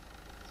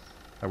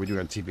 How are we doing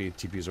on TP?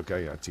 TP's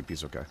okay? Yeah,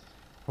 TP's okay.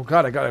 Oh,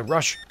 God, I got to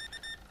rush.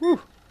 Woo!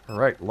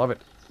 Alright, love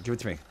it. Give it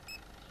to me.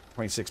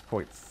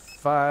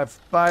 26.5.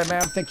 Bye,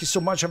 ma'am. Thank you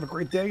so much. Have a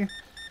great day.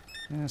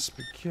 Yeah,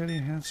 spaghetti,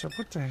 hands up.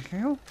 What the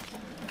hell?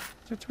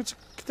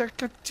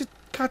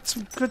 Got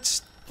some good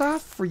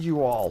stuff for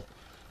you all.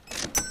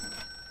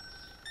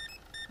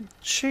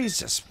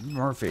 Jesus,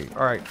 Murphy.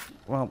 All right.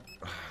 Well,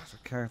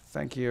 okay.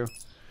 Thank you.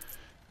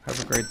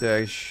 Have a great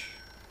day.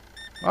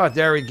 Oh,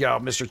 there we go,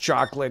 Mr.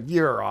 Chocolate.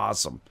 You're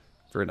awesome.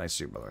 Very nice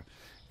suit, by the way.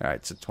 All right,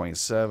 it's a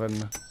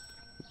 27.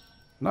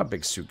 Not a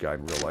big suit guy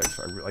in real life.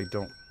 I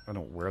don't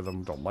wear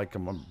them. Don't like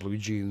them. I'm a blue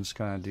jeans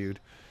kind of dude.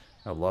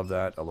 I love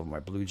that. I love my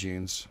blue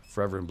jeans.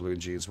 Forever in blue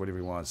jeans. Whatever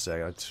you want to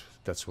say.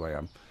 That's who I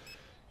am.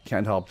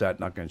 Can't help that.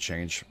 Not going to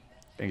change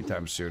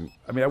anytime soon.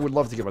 I mean, I would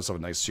love to get myself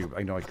a nice suit.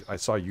 I know I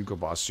saw a Hugo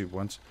Boss suit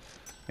once.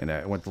 And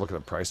I went to look at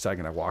the price tag.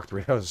 And I walked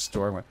right out of the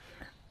store. And went,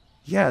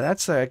 yeah,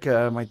 that's like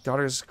my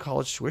daughter's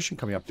college tuition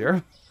coming up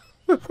there.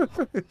 In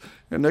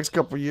the next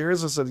couple of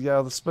years. I said, yeah,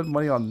 let's spend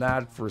money on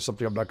that for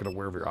something I'm not going to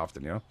wear very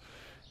often, you know.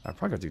 I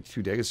probably got to do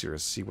 2 days here to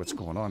see what's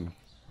going on.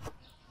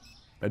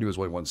 I knew there was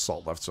only one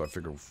salt left, so I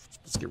figured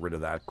let's get rid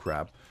of that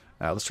crap.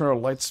 Let's turn on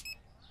the lights.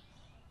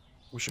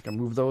 Wish I could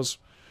move those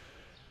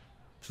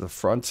to the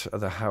front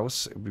of the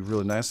house. It'd be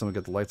really nice. Then we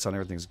get the lights on.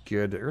 Everything's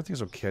good.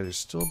 Everything's okay. They're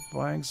still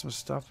buying some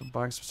stuff and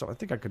buying some stuff. I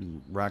think I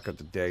can rack out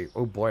the day.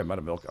 Oh boy, I'm out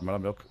of milk. I'm out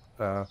of milk.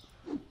 I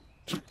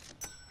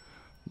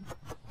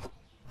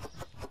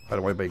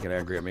don't want anybody getting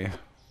angry at me.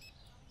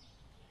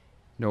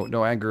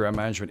 No anger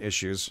management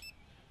issues.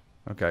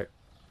 Okay.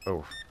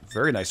 Oh,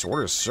 very nice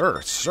order,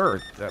 sir. Sir,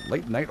 that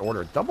late night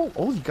order. Double.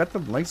 Oh, you got the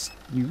nice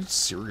new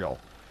cereal.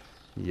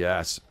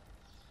 Yes.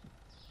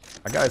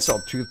 I gotta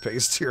sell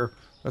toothpaste here.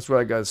 That's what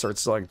I gotta start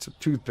selling.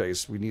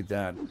 Toothpaste. We need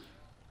that.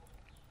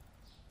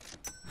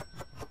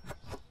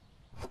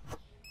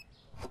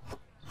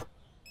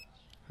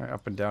 All right,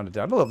 up and down and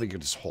down. I love that you can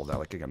just hold that.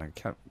 Like again, I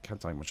can't tell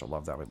you how much I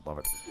love that. I love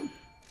it.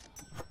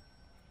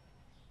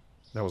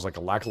 That was like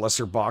a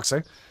lackluster box,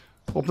 eh?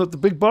 Open up the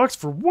big box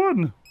for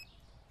one.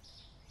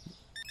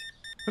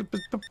 I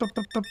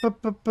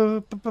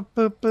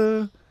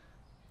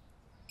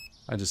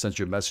just sent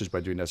you a message by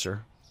doing that,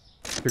 sir.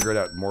 Figure it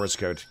out. Morse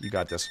code. You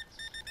got this.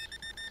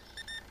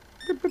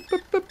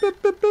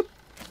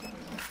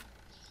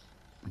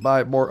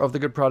 Buy more of the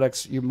good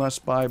products. You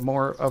must buy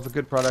more of the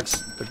good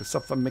products. The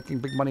stuff I'm making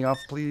big money off,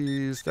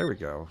 please. There we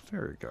go.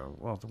 There we go.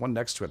 Well, the one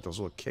next to it, those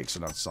little cakes are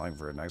not selling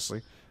very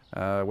nicely.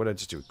 What did I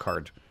just do?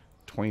 Card.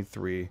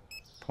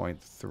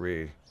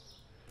 23.3.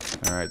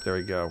 All right, there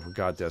we go. We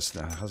got this.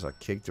 Now, how's that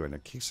cake doing? The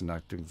cakes are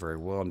not doing very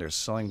well, and they're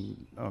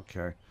selling...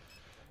 Okay.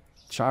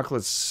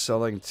 Chocolate's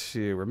selling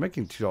to... We're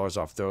making $2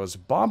 off those.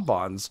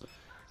 Bonbons...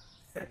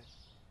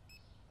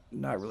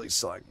 Not really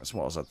selling as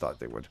well as I thought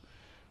they would.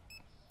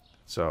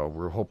 So,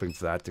 we're hoping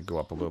for that to go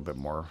up a little bit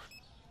more.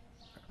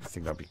 I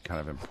think that'd be kind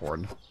of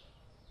important.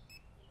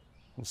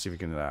 We'll see if we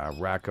can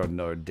rack out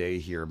another day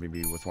here,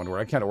 maybe with one order.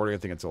 I can't order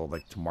anything until,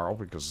 like, tomorrow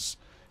because,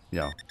 you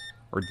know...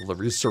 Our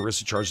delivery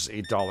service charges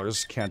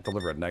 $8. Can't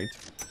deliver at night.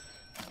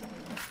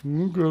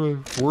 I'm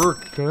gonna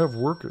work. Gotta have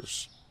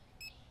workers.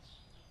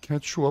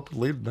 Can't show up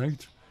late at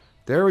night.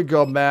 There we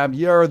go, ma'am.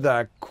 You're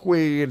the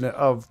queen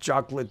of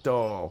chocolate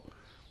dough.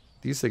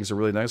 These things are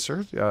really nice,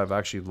 sir. I've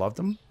actually loved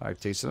them. I've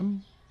tasted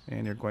them.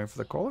 And you're going for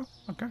the cola?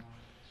 Okay.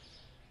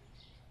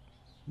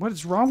 What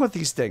is wrong with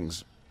these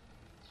things?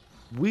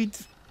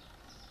 Wheat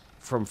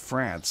from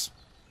France.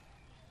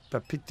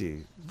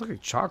 Papiti. Look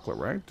at chocolate,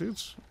 right,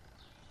 dudes?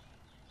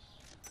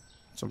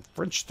 Some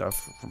French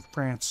stuff from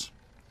France.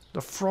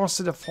 The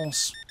Frosted de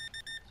France.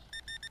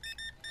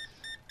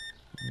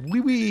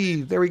 Oui,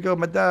 oui. There we go,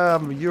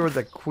 madame. You're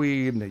the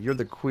queen. You're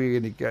the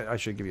queen. I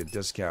should give you a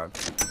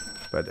discount.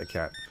 But I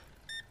can't.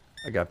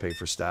 I got paid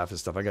for staff and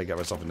stuff. I got to get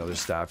myself another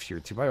staff here,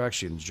 too. But I'm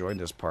actually enjoying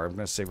this part. I'm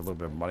going to save a little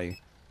bit of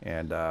money.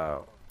 And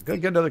I'm going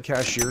to get another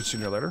cashier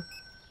sooner or later.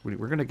 We're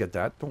going to get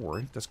that. Don't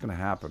worry. That's going to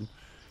happen.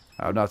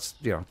 I'm not,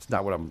 you know, it's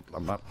not what I'm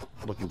not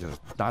looking to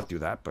not do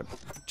that. But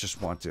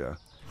just want to...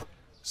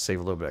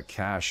 save a little bit of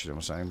cash, you know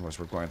what I'm saying, as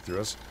we're going through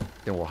this.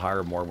 Then we'll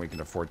hire more when we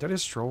can afford. That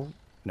is true.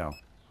 No.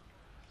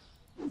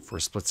 For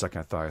a split second,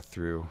 I thought I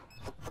threw...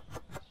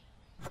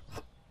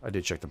 I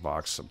did check the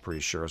box. I'm pretty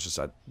sure. It's just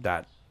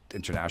that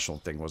international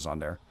thing was on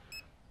there.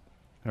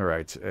 All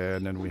right.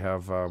 And then we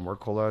have more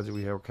cola. Do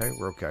we have okay?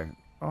 We're okay.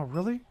 Oh,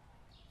 really?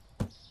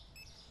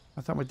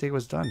 I thought my day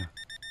was done.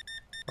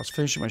 I was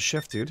finishing my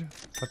shift, dude. I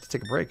have to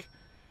take a break.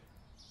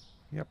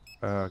 Yep.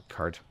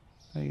 Card.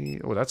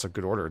 Hey, oh, that's a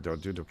good order, though,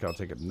 dude. Okay, I'll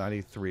take it.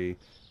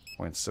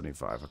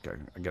 93.75. Okay.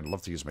 Again, I'd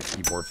love to use my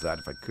keyboard for that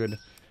if I could.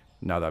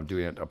 Now that I'm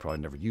doing it, I'll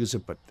probably never use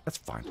it, but that's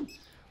fine.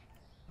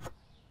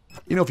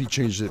 You know, if you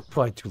changed it,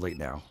 probably too late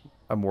now.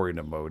 I'm more in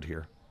a mode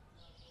here.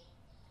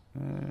 I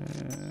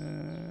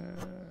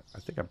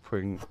think I'm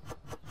putting...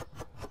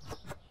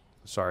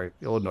 Sorry,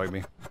 it'll annoy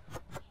me.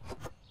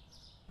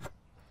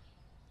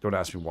 Don't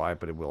ask me why,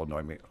 but it will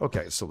annoy me.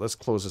 Okay, so let's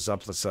close this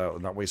up. Let's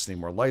not waste any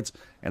more lights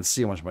and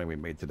see how much money we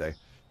made today.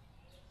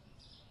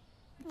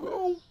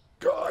 Oh,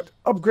 God.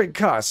 Upgrade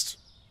cost.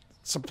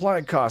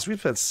 Supply cost. We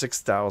spent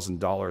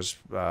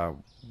 $6,000.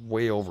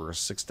 Way over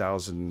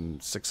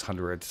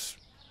 6,600,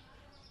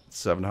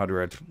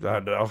 700. I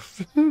don't know.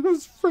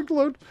 It's frick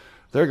load.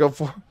 There you go.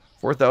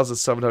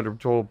 4,700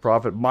 total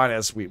profit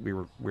minus.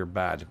 We're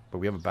bad, but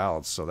we have a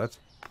balance, so that's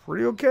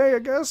pretty okay, I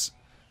guess.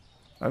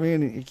 I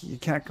mean, you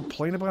can't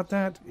complain about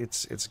that.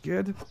 It's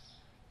good.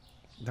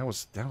 That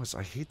was.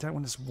 I hate that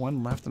when there's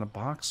one left in a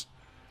box.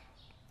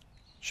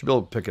 Should be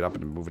able to pick it up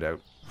and move it out.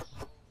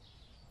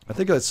 I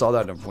think I saw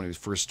that when he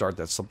first started.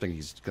 That's something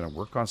he's going to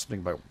work on.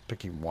 Something about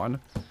picking one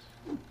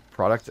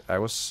product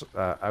out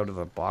of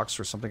the box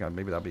or something.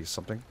 Maybe that'll be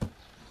something.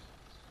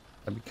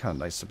 That'd be kind of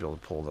nice to be able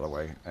to pull that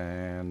away.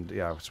 And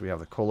yeah, so we have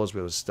the colas, we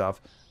have the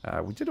stuff.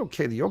 We did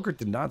okay. The yogurt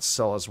did not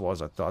sell as well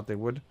as I thought they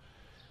would.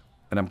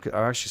 And I'm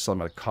actually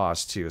selling at a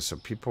cost too. So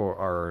people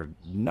are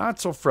not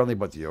so friendly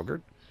about the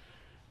yogurt.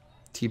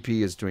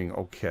 TP is doing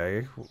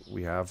okay.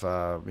 We have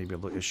maybe a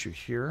little issue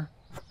here.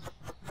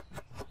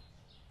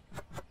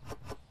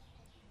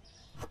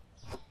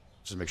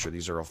 Just make sure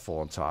these are all full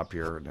on top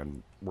here, and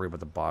then worry about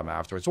the bottom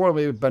afterwards. Or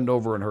maybe bend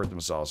over and hurt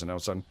themselves, you know,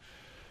 son.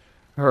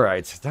 All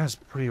right, that's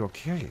pretty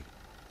okay.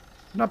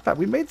 Not bad.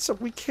 We made some.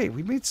 We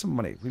made some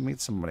money. We made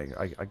some money.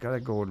 I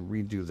gotta go and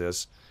redo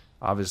this.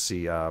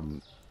 Obviously,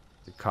 the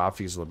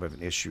coffee is a little bit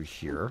of an issue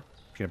here.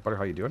 Peanut butter,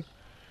 how you doing?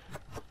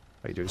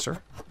 How you doing, sir?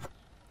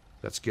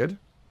 That's good.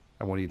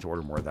 I won't need to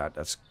order more of that.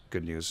 That's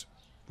good news.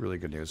 Really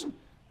good news.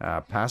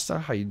 Pasta,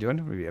 how you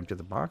doing? Maybe empty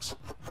the box.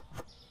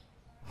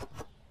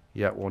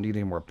 Yeah, won't need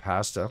any more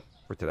pasta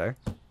for today.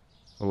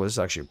 Oh, this is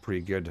actually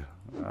pretty good.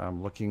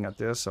 I'm looking at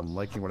this. I'm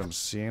liking what I'm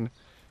seeing.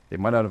 They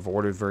might not have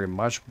ordered very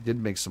much. We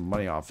did make some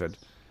money off it.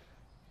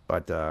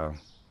 But not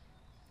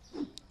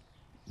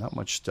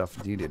much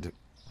stuff needed.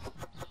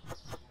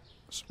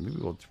 So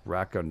maybe we'll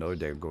rack out another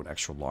day and go an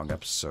extra long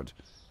episode.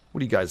 What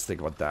do you guys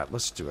think about that?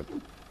 Let's do it.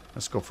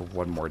 Let's go for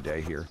one more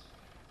day here.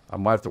 I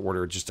might have to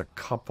order just a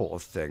couple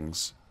of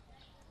things.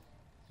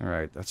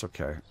 Alright, that's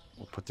okay.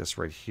 We'll put this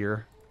right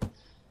here.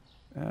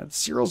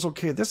 Cereal's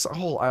okay. This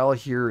whole aisle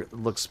here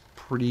looks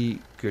pretty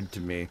good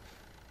to me.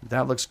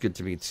 That looks good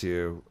to me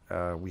too.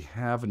 We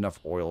have enough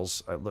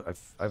oils. I have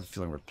a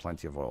feeling we're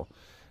plenty of oil.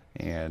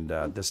 And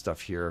this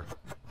stuff here.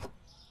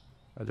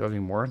 I don't have any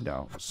more?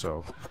 No.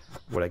 So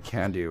what I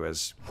can do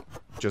is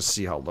just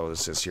see how low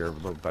this is here. A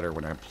little better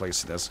when I'm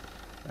placing this.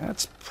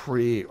 That's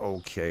pretty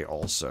okay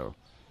also.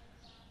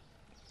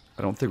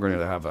 I don't think we're going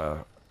to have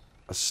a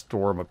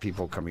storm of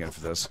people coming in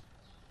for this.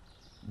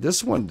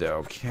 This one,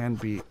 though, can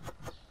be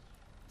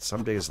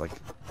some days like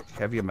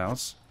heavy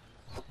amounts.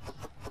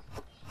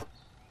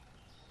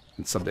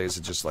 And some days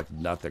it's just like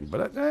nothing.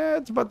 But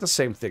it's about the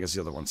same thing as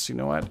the other ones. You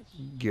know what?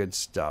 Good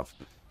stuff.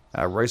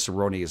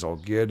 Rice-A-Roni is all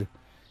good.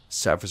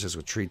 San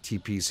Francisco Treat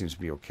TP seems to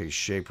be okay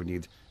shape. We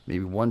need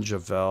maybe one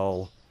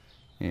Javel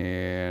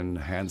and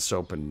hand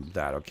soap and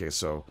that. Okay,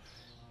 so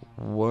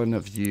one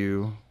of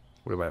you.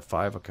 What about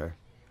 5? Okay.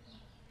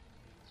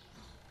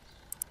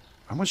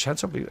 How much hand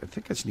soap? I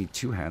think I just need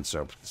 2 hand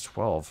soap. It's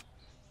 12.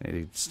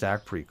 They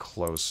stack pretty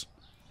close.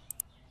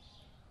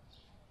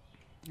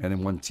 And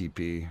then 1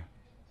 TP.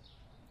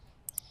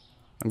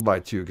 I'm gonna buy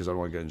 2 because I don't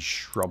want to get in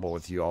trouble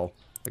with you all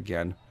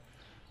again.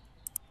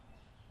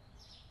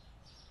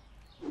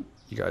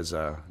 You guys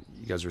are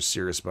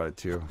serious about it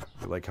too.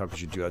 You're like, how could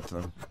you do that to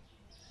them?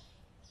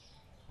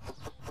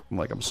 I'm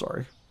like, I'm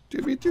sorry.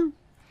 Did me too.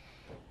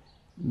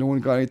 No one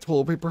got any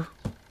toilet paper?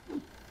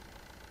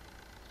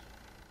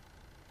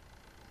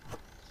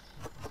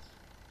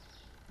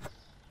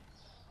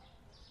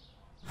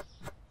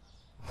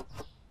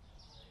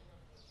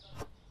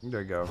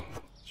 There you go.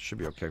 Should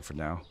be okay for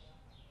now.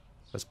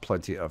 There's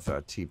plenty of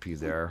TP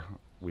there.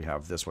 We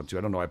have this one too.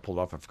 I don't know. I pulled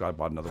off. I forgot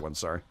about another one.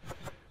 Sorry.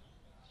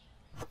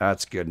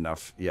 That's good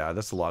enough. Yeah,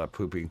 that's a lot of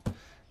pooping.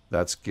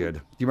 That's good.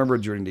 Do you remember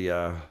during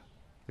the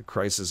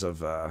crisis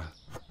of,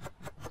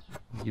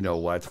 you know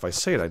what? If I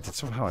say it,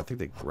 somehow I think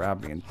they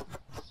grabbed me and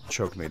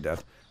choked me to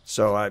death.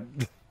 So I,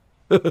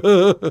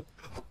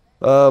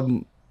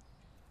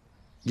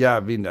 yeah,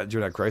 I mean, during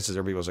that crisis,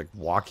 everybody was like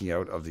walking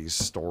out of these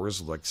stores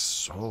with like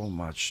so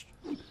much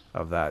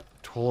of that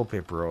toilet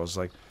paper. I was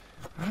like,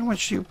 how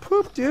much you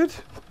poop, dude?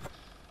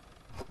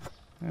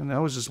 And I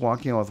was just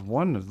walking out with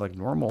one like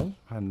normal,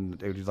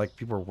 and it would be like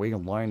people were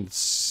waiting in line,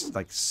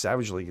 like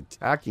savagely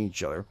attacking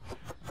each other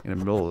in the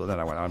middle. And then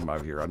I went, I'm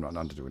out of here. I'm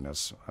not doing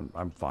this.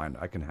 I'm fine.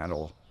 I can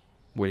handle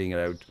waiting it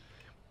out.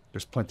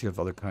 There's plenty of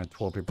other kind of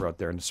toilet paper out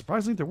there, and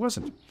surprisingly, there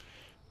wasn't.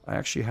 I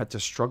actually had to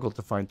struggle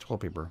to find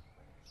toilet paper.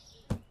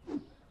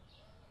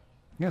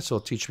 Yeah, so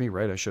it'll teach me,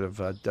 right? I should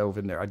have dove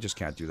in there. I just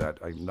can't do that.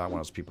 I'm not one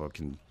of those people who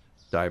can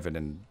dive in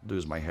and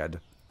lose my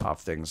head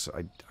off things.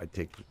 I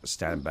take a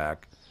stand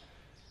back.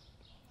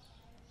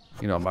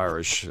 You know, I'm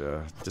Irish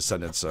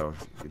descendant, so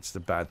it's the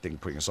bad thing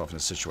putting yourself in a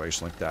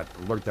situation like that.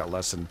 I learned that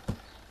lesson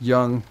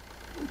young.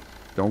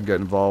 Don't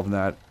get involved in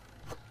that.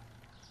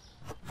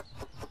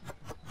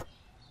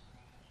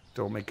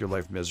 Don't make your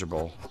life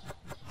miserable.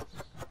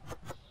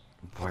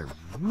 Boy,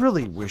 I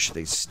really wish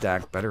they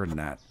stacked better than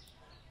that.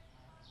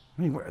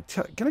 I mean,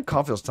 can a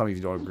confidence tell me if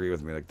you don't agree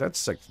with me? Like,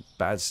 that's like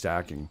bad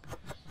stacking.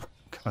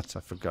 God, I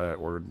forgot I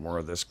ordered more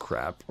of this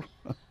crap.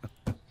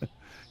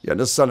 Yeah,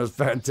 this sun is a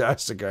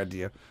fantastic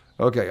idea.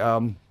 Okay,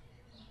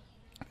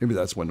 maybe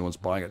that's when no one's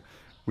buying it.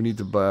 We need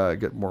to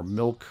get more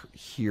milk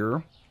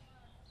here.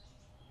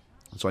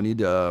 So I need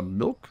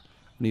milk.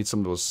 I need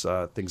some of those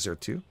things there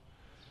too.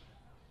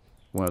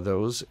 One of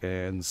those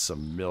and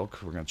some milk.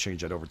 We're going to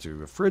change that over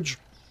to a fridge.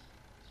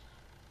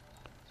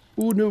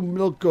 Ooh, no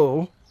milk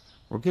go.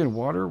 We're getting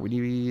water. We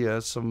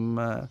need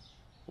some,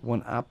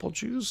 1 apple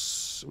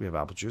juice. We have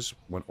apple juice.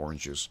 1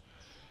 orange juice.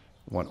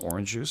 1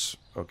 orange juice.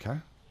 Okay.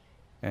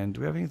 And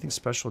do we have anything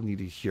special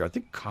needed here? I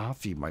think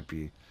coffee might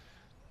be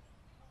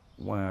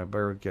Well, I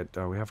better get,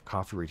 we have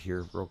coffee right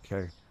here. We're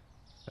okay.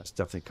 That's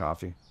definitely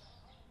coffee.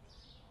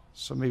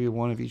 So maybe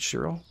one of each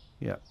cereal?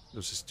 Yeah,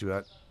 let's just do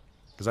that.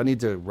 Because I need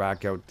to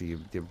rack out the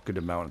good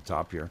amount on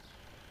top here.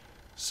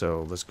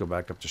 So let's go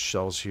back up to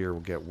shells here.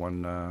 We'll get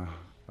one, I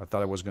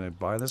thought I was going to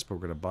buy this, but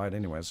we're going to buy it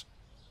anyways.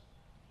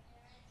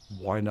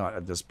 Why not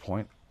at this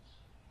point?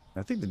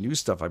 I think the new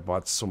stuff, I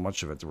bought so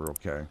much of it that we're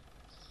okay.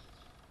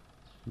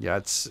 Yeah,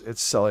 it's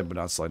selling, but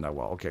not selling that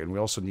well. Okay, and we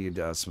also need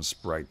some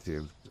Sprite,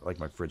 too. Like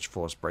my fridge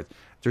full of Sprite.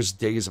 There's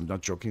days, I'm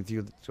not joking with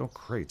you. Oh,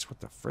 crates. What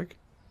the frick?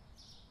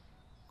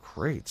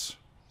 Crates.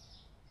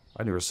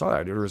 I never saw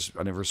that.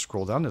 I never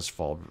scrolled down this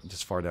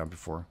far down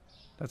before.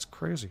 That's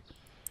crazy.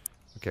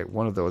 Okay,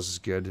 one of those is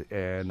good,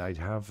 and I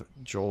have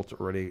Jolt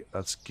already.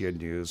 That's good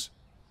news.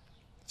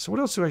 So what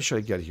else should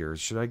I get here?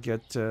 Should I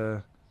get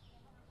more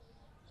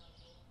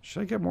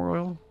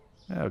oil?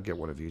 Yeah, I'll get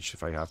one of each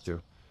if I have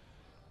to.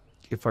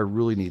 If I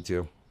really need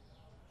to,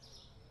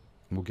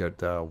 we'll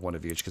get one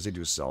of each because they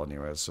do sell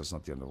anyways, so it's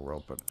not the end of the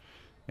world.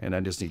 And I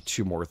just need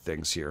 2 more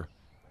things here.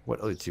 What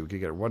other 2? We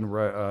could get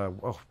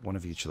one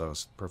of each of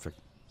those. Perfect.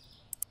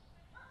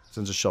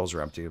 Since the shelves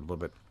are empty a little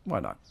bit, why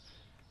not?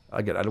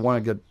 Again, I don't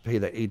want to pay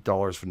the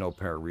 $8 for no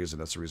apparent reason.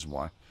 That's the reason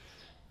why.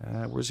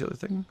 Where's the other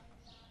thing?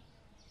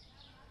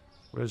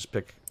 We'll just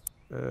pick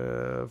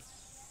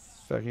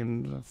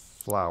fucking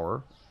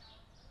flour.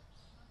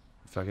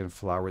 Fucking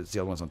flour. It's the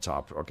other one's on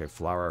top. Okay,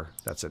 flour.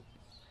 That's it.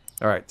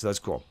 All right, so that's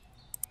cool.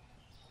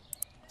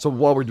 So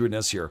while we're doing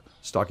this here,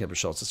 stocking up the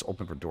shelves, let's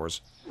open for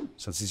doors.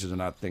 Since these are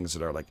not things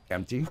that are like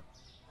empty,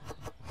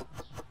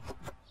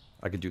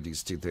 I could do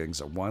these 2 things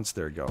at once.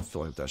 There you go.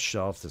 Filling up that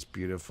shelf. That's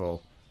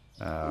beautiful.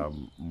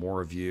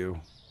 More of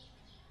you.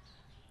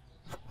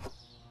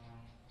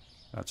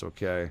 That's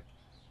okay.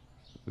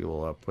 We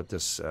will put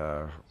this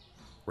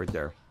right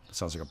there. That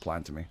sounds like a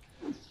plan to me.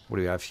 What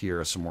do we have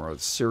here? Some more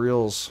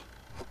cereals.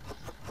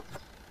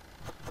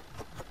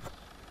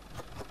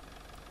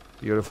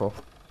 Beautiful.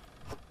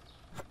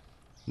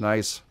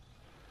 Nice.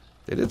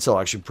 They did sell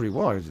actually pretty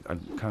well.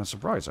 I'm kind of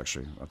surprised,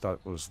 actually. I thought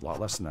it was a lot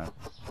less than that.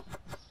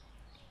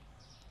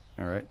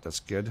 All right, that's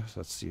good.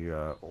 That's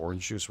the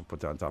orange juice. We'll put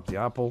that on top of the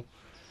apple.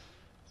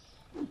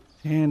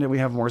 And then we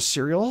have more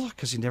cereal,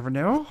 because you never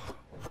know.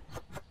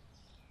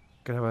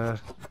 Gotta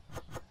have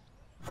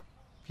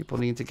people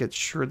need to get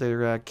sure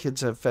their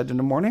kids have fed in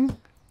the morning.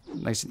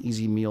 Nice and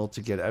easy meal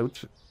to get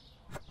out.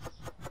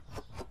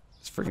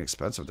 It's freaking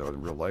expensive, though,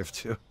 in real life,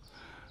 too.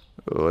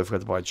 Oh, I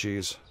forgot to buy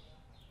cheese.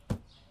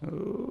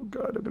 Oh,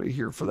 God, I'm going to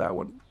hear for that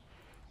one.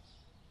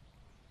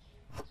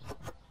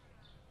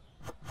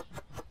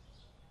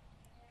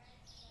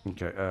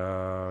 Okay,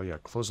 yeah,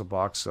 close the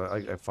box.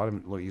 I find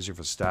it a little easier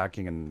for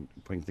stacking and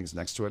putting things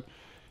next to it.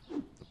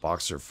 The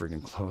boxes are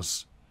freaking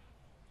close.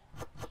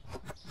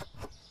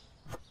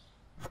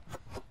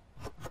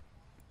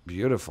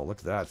 Beautiful, look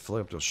at that.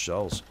 Filling up those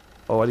shells.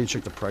 Oh, I didn't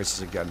check the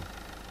prices again.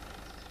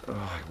 Oh,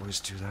 I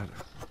always do that.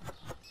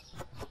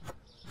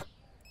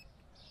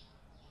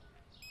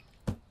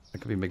 I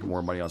could be making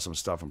more money on some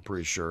stuff, I'm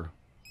pretty sure.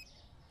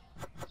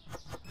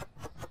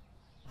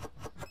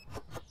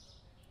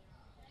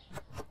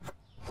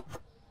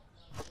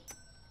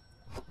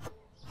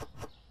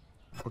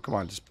 Oh, come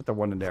on, just put that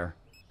one in there.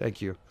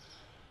 Thank you.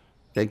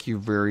 Thank you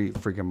very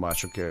freaking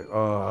much. Okay.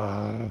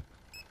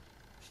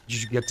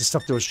 Did you get the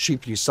stuff that was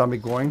cheap? You saw me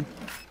going?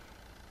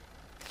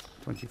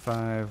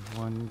 25.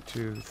 1,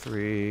 2,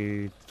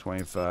 3.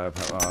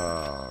 25.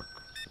 Oh,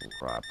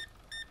 crap.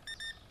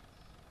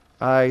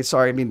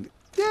 Sorry, I mean,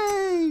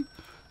 yay!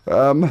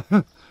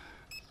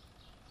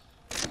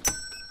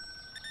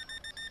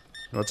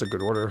 That's a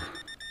good order.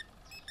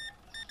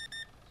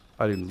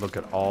 I didn't look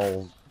at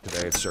all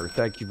today, sir.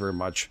 Thank you very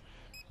much.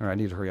 All right, I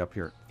need to hurry up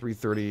here.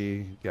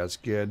 3:30. Yeah, it's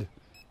good.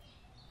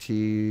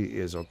 Tea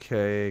is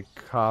okay.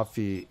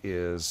 Coffee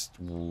is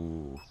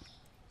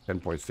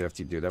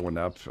 10.50, dude. That went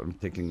up. I'm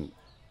taking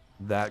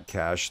that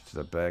cash to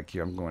the bank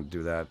here. I'm going to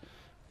do that.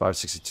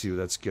 5.62.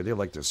 That's good. They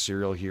like the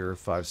cereal here.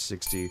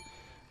 5.60.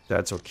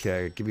 That's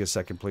okay. Give me a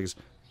second, please.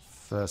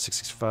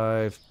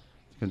 6.65.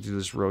 Gonna do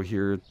this row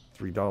here.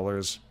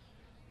 $3.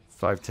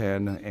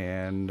 5.10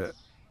 and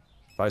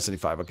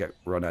 5.75. Okay,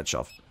 we're on that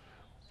shelf.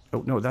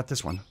 Oh no, not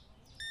this one.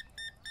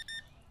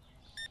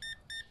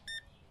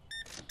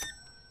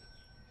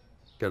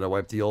 Gotta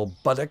wipe the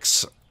old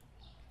buttocks.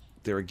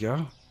 There we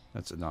go.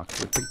 That's a not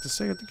good thing to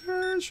say at the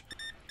cash.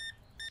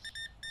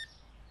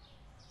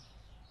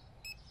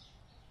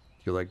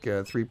 You like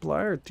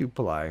 3-ply or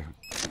 2-ply?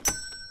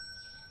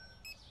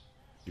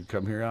 You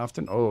come here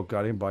often? Oh God,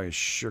 I didn't buy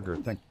sugar.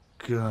 Thank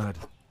God.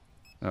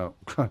 Oh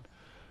God.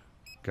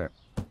 Okay.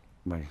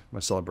 My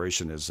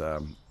celebration is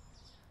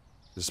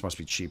this must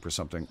be cheap or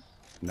something.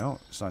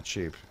 No, it's not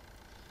cheap.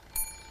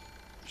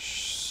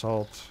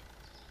 Salt.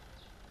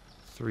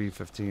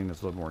 3.15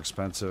 is a little more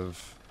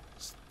expensive.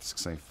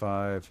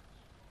 6.95.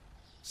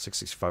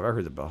 6.65. I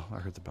heard the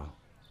bell.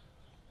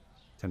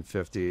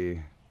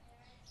 10.50.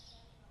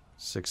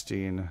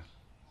 16.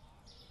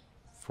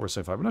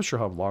 4.75. I'm not sure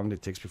how long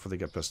it takes before they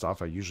get pissed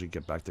off. I usually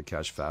get back to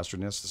cash faster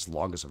than this. This is the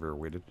longest I've ever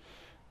waited.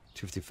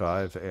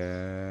 255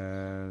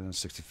 and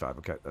 65.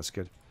 Okay, that's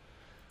good.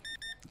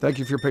 Thank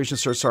you for your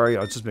patience, sir. Sorry, I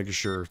was just making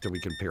sure that we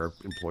can pay our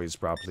employees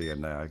properly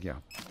and, yeah,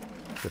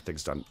 get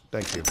things done.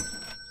 Thank you.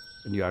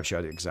 And you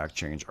actually had exact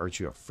change. Aren't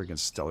you a freaking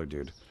stellar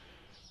dude?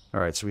 All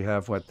right, so we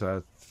have, what,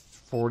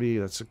 40.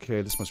 That's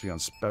okay. This must be on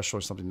special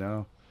or something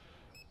now.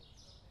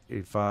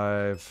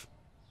 85.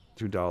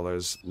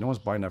 $2. No one's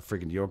buying that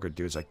freaking yogurt,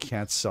 dudes. I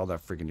can't sell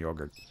that freaking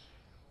yogurt.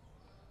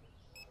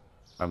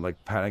 I'm,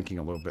 like, panicking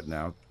a little bit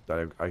now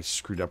that I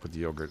screwed up with the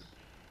yogurt.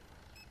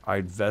 I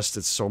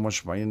invested so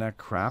much money in that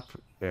crap,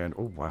 and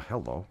oh wow,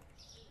 hello.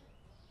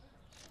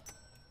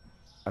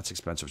 That's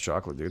expensive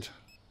chocolate, dude.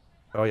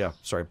 Oh yeah,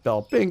 sorry,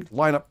 bell, bing,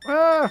 lineup.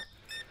 Ah!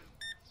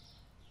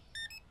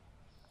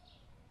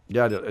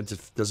 Yeah, it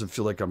just doesn't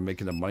feel like I'm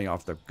making the money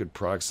off the good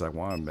products that I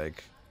want to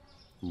make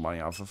money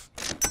off of.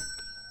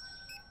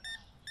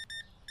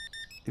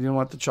 You didn't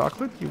want the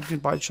chocolate? You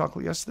didn't buy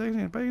chocolate yesterday?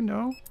 Anybody?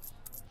 No?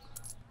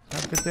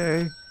 Have a good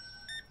day.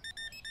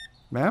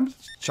 Ma'am?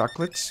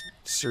 Chocolates,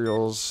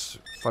 cereals,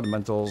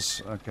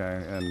 fundamentals,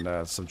 okay,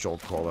 and some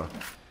Jolt Cola.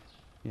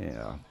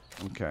 Yeah,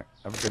 okay.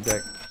 Have a good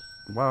day.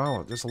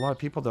 Wow, there's a lot of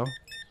people, though.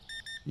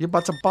 You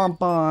bought some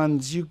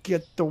bonbons. You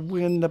get to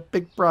win the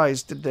big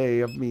prize today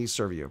of me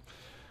serving you.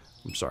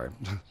 I'm sorry.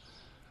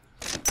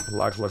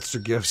 Lackluster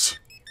gifts.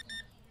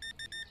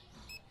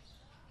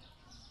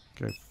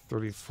 Okay,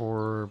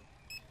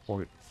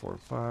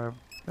 34.45.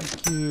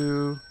 Thank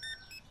you.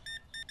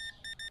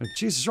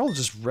 Jesus, all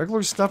just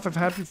regular stuff I've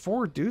had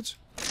before, dudes.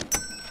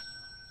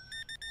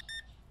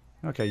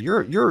 Okay,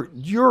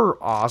 you're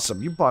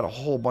awesome. You bought a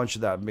whole bunch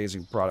of that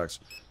amazing products.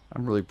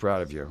 I'm really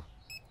proud of you.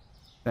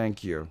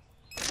 Thank you.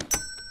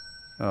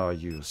 Oh,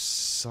 you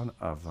son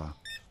of a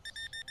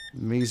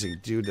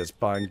amazing dude that's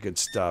buying good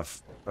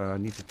stuff. I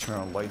need to turn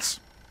on lights.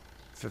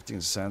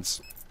 15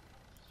 cents.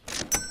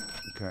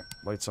 Okay,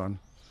 lights on.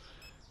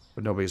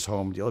 But nobody's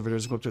home. The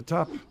elevators go up to the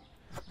top.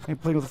 I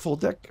ain't playing with a full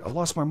deck. I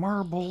lost my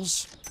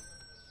marbles.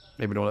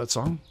 Maybe know that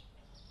song?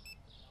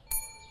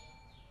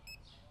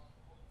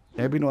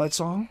 Maybe know that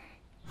song?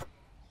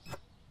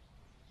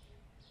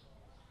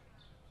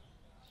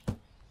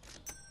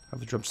 Have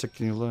the drumstick.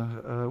 Can you,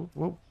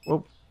 whoa,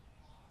 whoa.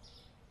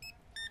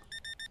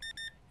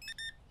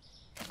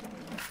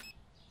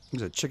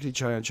 Is it chickadee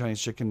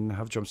Chinese chicken?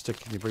 Have drumstick.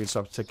 Can you bring it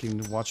stop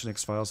ticking? Watching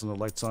X-Files and the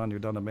lights on. You're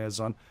down to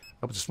Amazon.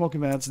 Up to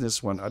smoking mats in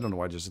this one. I don't know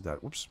why I just did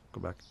that. Whoops. Go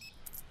back.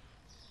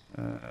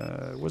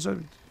 Was I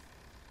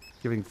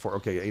giving for?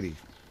 Okay, 80.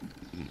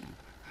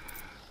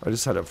 I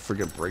just had a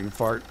friggin' brain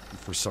fart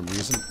for some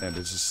reason, and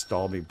it just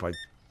stalled me by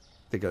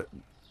thinking of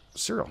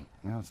cereal.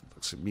 Yeah, it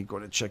looks like me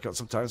going to check out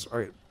sometimes. All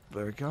right,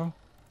 there we go.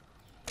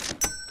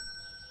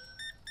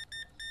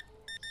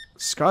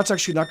 Scott's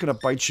actually not going to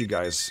bite you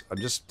guys. I'm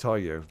just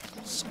telling you.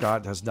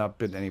 Scott has not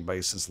bitten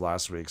anybody since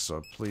last week,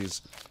 so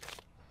please.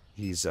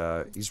 He's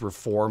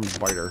reformed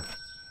biter.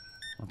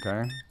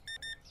 Okay?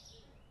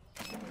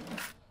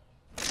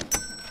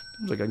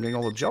 Seems like I'm getting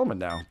all the gentlemen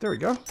now. There we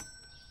go.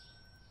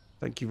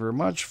 Thank you very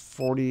much.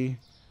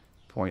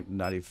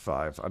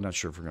 40.95. I'm not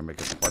sure if we're going to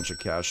make a bunch of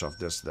cash off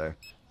this today.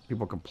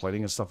 People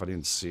complaining and stuff. I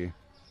didn't see if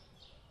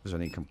there's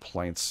any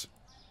complaints.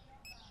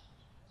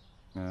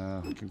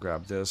 We can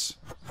grab this.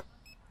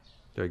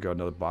 There you go.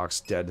 Another box.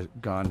 Dead.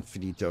 Gone.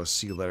 Finito.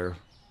 See you later.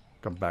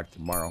 Come back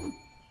tomorrow.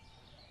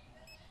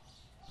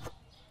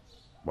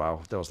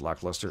 Wow. That was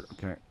lackluster.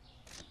 Okay.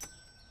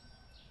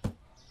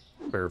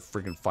 Better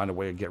freaking find a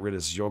way to get rid of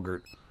this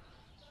yogurt.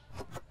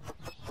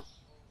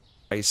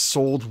 I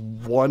sold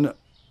one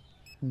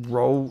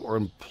row or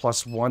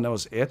plus one. That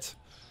was it.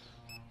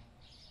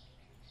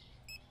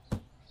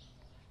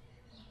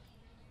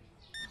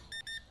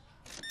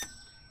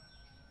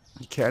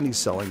 Candy's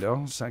selling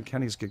though.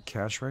 Candy's good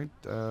cash, right?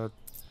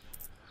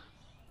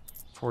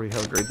 40.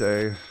 Have a great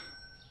day.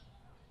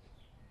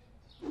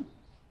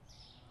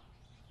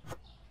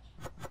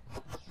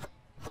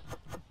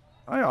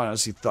 I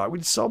honestly thought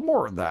we'd sell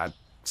more of that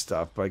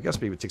stuff, but I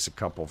guess maybe it takes a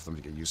couple of them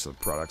to get used to the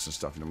products and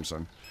stuff. You know what I'm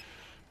saying?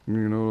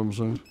 You know what I'm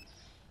saying?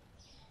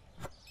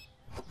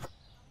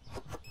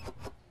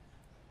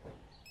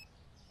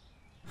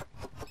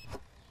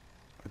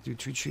 I do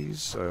 2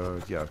 cheese?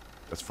 Yeah,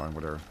 that's fine,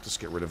 whatever.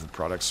 Just get rid of the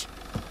products.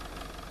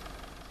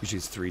 Usually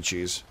it's 3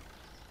 cheese.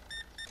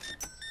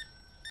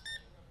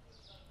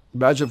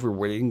 Imagine if we're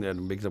waiting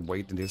and make them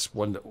wait and they just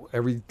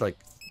every, like,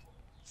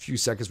 few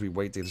seconds we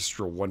wait, they just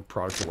throw one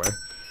product away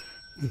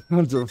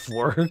onto the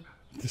floor.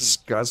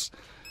 Disgust.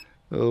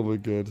 Oh my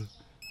god.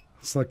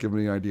 It's not giving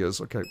me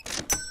ideas. Okay.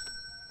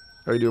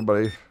 How you doing,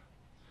 buddy?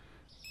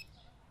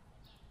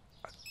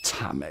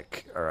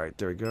 Atomic. Alright,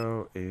 there we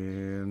go.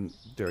 And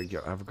there we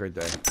go. Have a great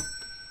day.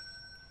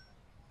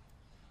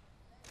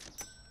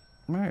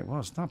 Alright, well,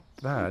 it's not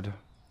bad.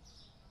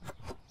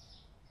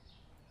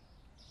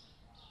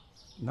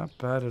 Not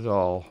bad at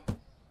all.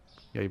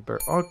 Yeah, you better...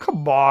 Oh,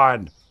 come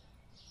on!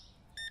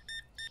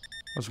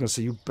 I was going to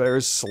say, you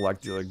better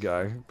select the other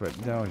guy.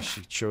 But no,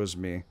 she chose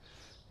me.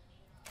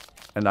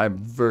 And I'm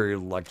very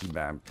lucky,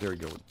 man. There we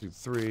go. 1, 2,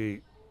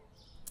 3.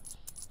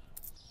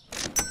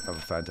 Have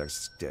a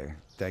fantastic day.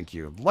 Thank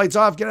you. Lights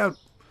off. Get out.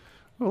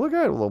 Oh, look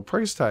at it. Little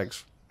price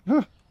tags.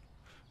 Huh.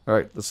 All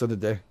right. Let's end the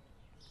day.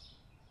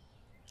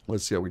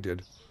 Let's see how we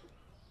did.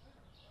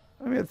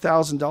 I mean,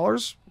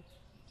 $1,000.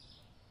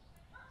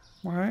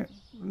 All right.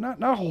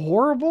 Not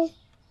horrible.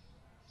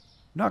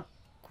 Not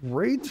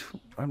great.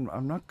 I'm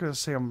not going to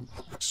say I'm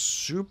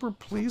super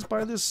pleased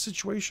by this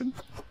situation.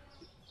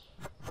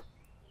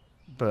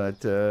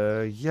 But,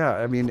 yeah,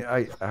 I mean,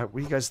 what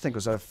do you guys think?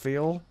 Was that a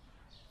fail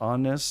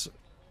on this?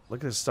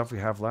 Look at the stuff we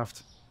have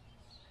left.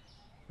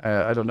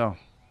 I don't know.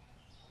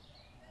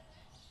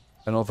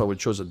 I don't know if I would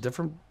have chose a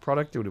different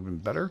product. It would have been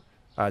better.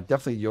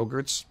 Definitely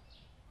yogurts.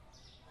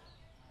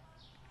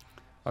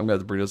 I'm going to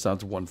have to bring this down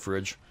to one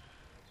fridge.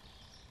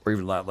 Or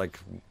even not, like,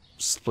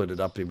 split it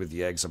up with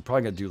the eggs. I'm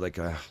probably going to do, like,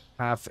 a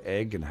half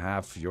egg and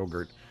half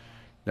yogurt.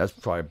 That's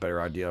probably a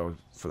better idea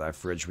for that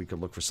fridge. We could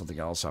look for something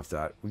else after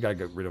that. We got to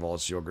get rid of all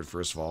this yogurt,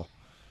 first of all.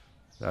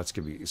 That's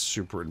going to be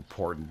super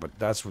important. But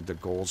that's what the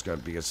goal's going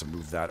to be, is to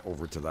move that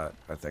over to that,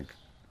 I think.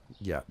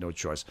 Yeah, no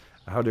choice.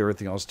 How did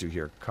everything else do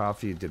here?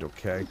 Coffee did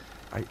okay.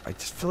 I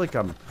just feel like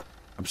I'm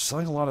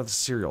selling a lot of the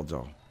cereal,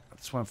 though.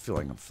 That's what I'm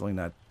feeling. I'm feeling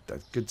that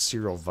good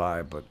cereal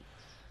vibe, but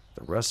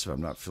the rest of it,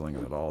 I'm not feeling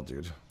it at all,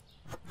 dude.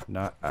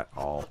 Not at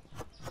all.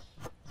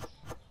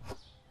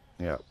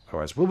 Yeah,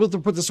 otherwise, we'll be able to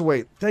put this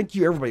away. Thank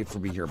you, everybody, for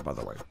being here, by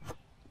the way.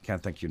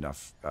 Can't thank you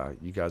enough.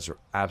 You guys are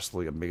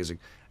absolutely amazing.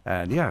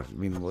 And, yeah, I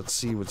mean, let's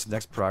see what's the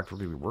next product we're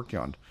going to be working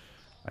on.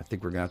 I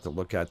think we're going to have to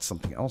look at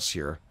something else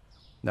here.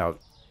 Now,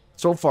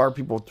 so far,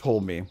 people have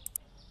told me...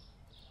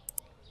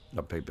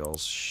 I'll pay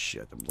bills.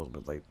 Shit, I'm a little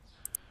bit late.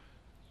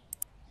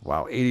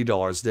 Wow,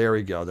 $80. There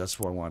we go. That's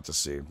what I wanted to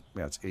see.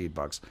 Yeah, it's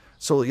 $80.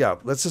 So, yeah,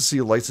 let's just see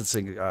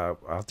licensing. I'll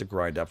have to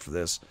grind up for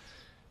this.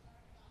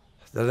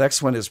 The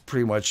next one is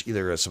pretty much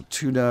either some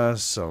tuna,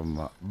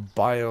 some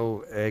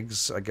bio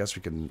eggs. I guess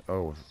we can...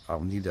 Oh,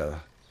 I'll need the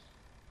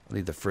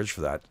fridge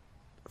for that.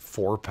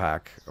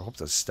 4-pack. I hope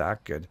that's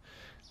stacked good.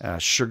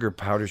 Sugar,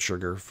 powdered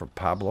sugar from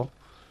Pablo.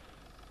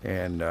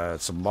 And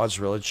some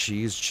mozzarella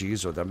cheese.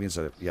 So that means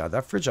that, yeah,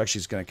 that fridge actually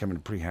is going to come in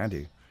pretty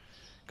handy.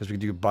 Because we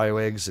can do bio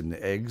eggs and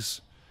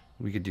eggs.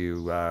 We could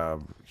do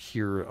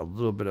here a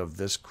little bit of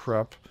this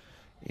crap.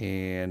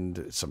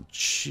 And some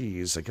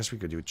cheese. I guess we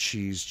could do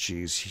cheese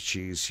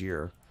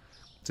here.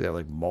 So they have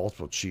like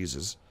multiple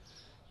cheeses.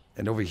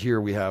 And over here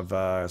we have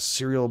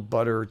cereal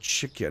butter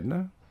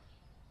chicken.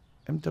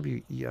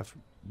 MWEF.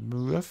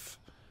 Muef.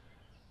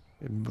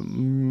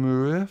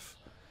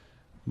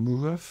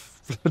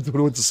 I don't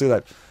know what to say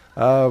that.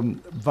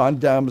 Von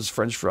Damme's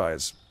French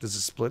fries. Does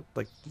it split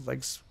like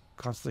legs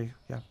constantly?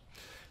 Yeah.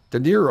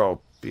 De Niro.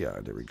 Yeah,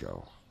 there we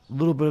go. A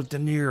little bit of De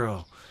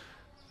Niro.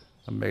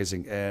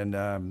 Amazing. And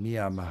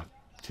Miam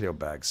potato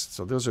bags.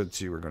 So those are the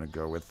two we're going to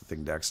go with. The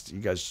thing next.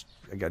 You guys,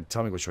 again,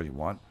 tell me which one you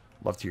want.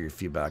 Love to hear your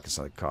feedback. It's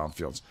like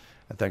Fields.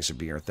 And thanks for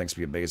being here. Thanks for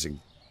being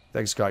amazing.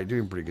 Thanks, Scott. You're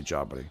doing a pretty good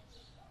job, buddy.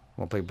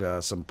 Want to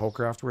play some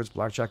poker afterwards?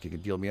 Blackjack? You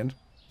can deal me in?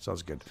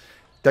 Sounds good.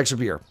 Thanks for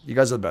being here. You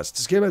guys are the best.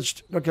 This is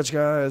GameEdged. I'll catch you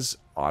guys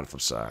on the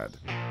flip side.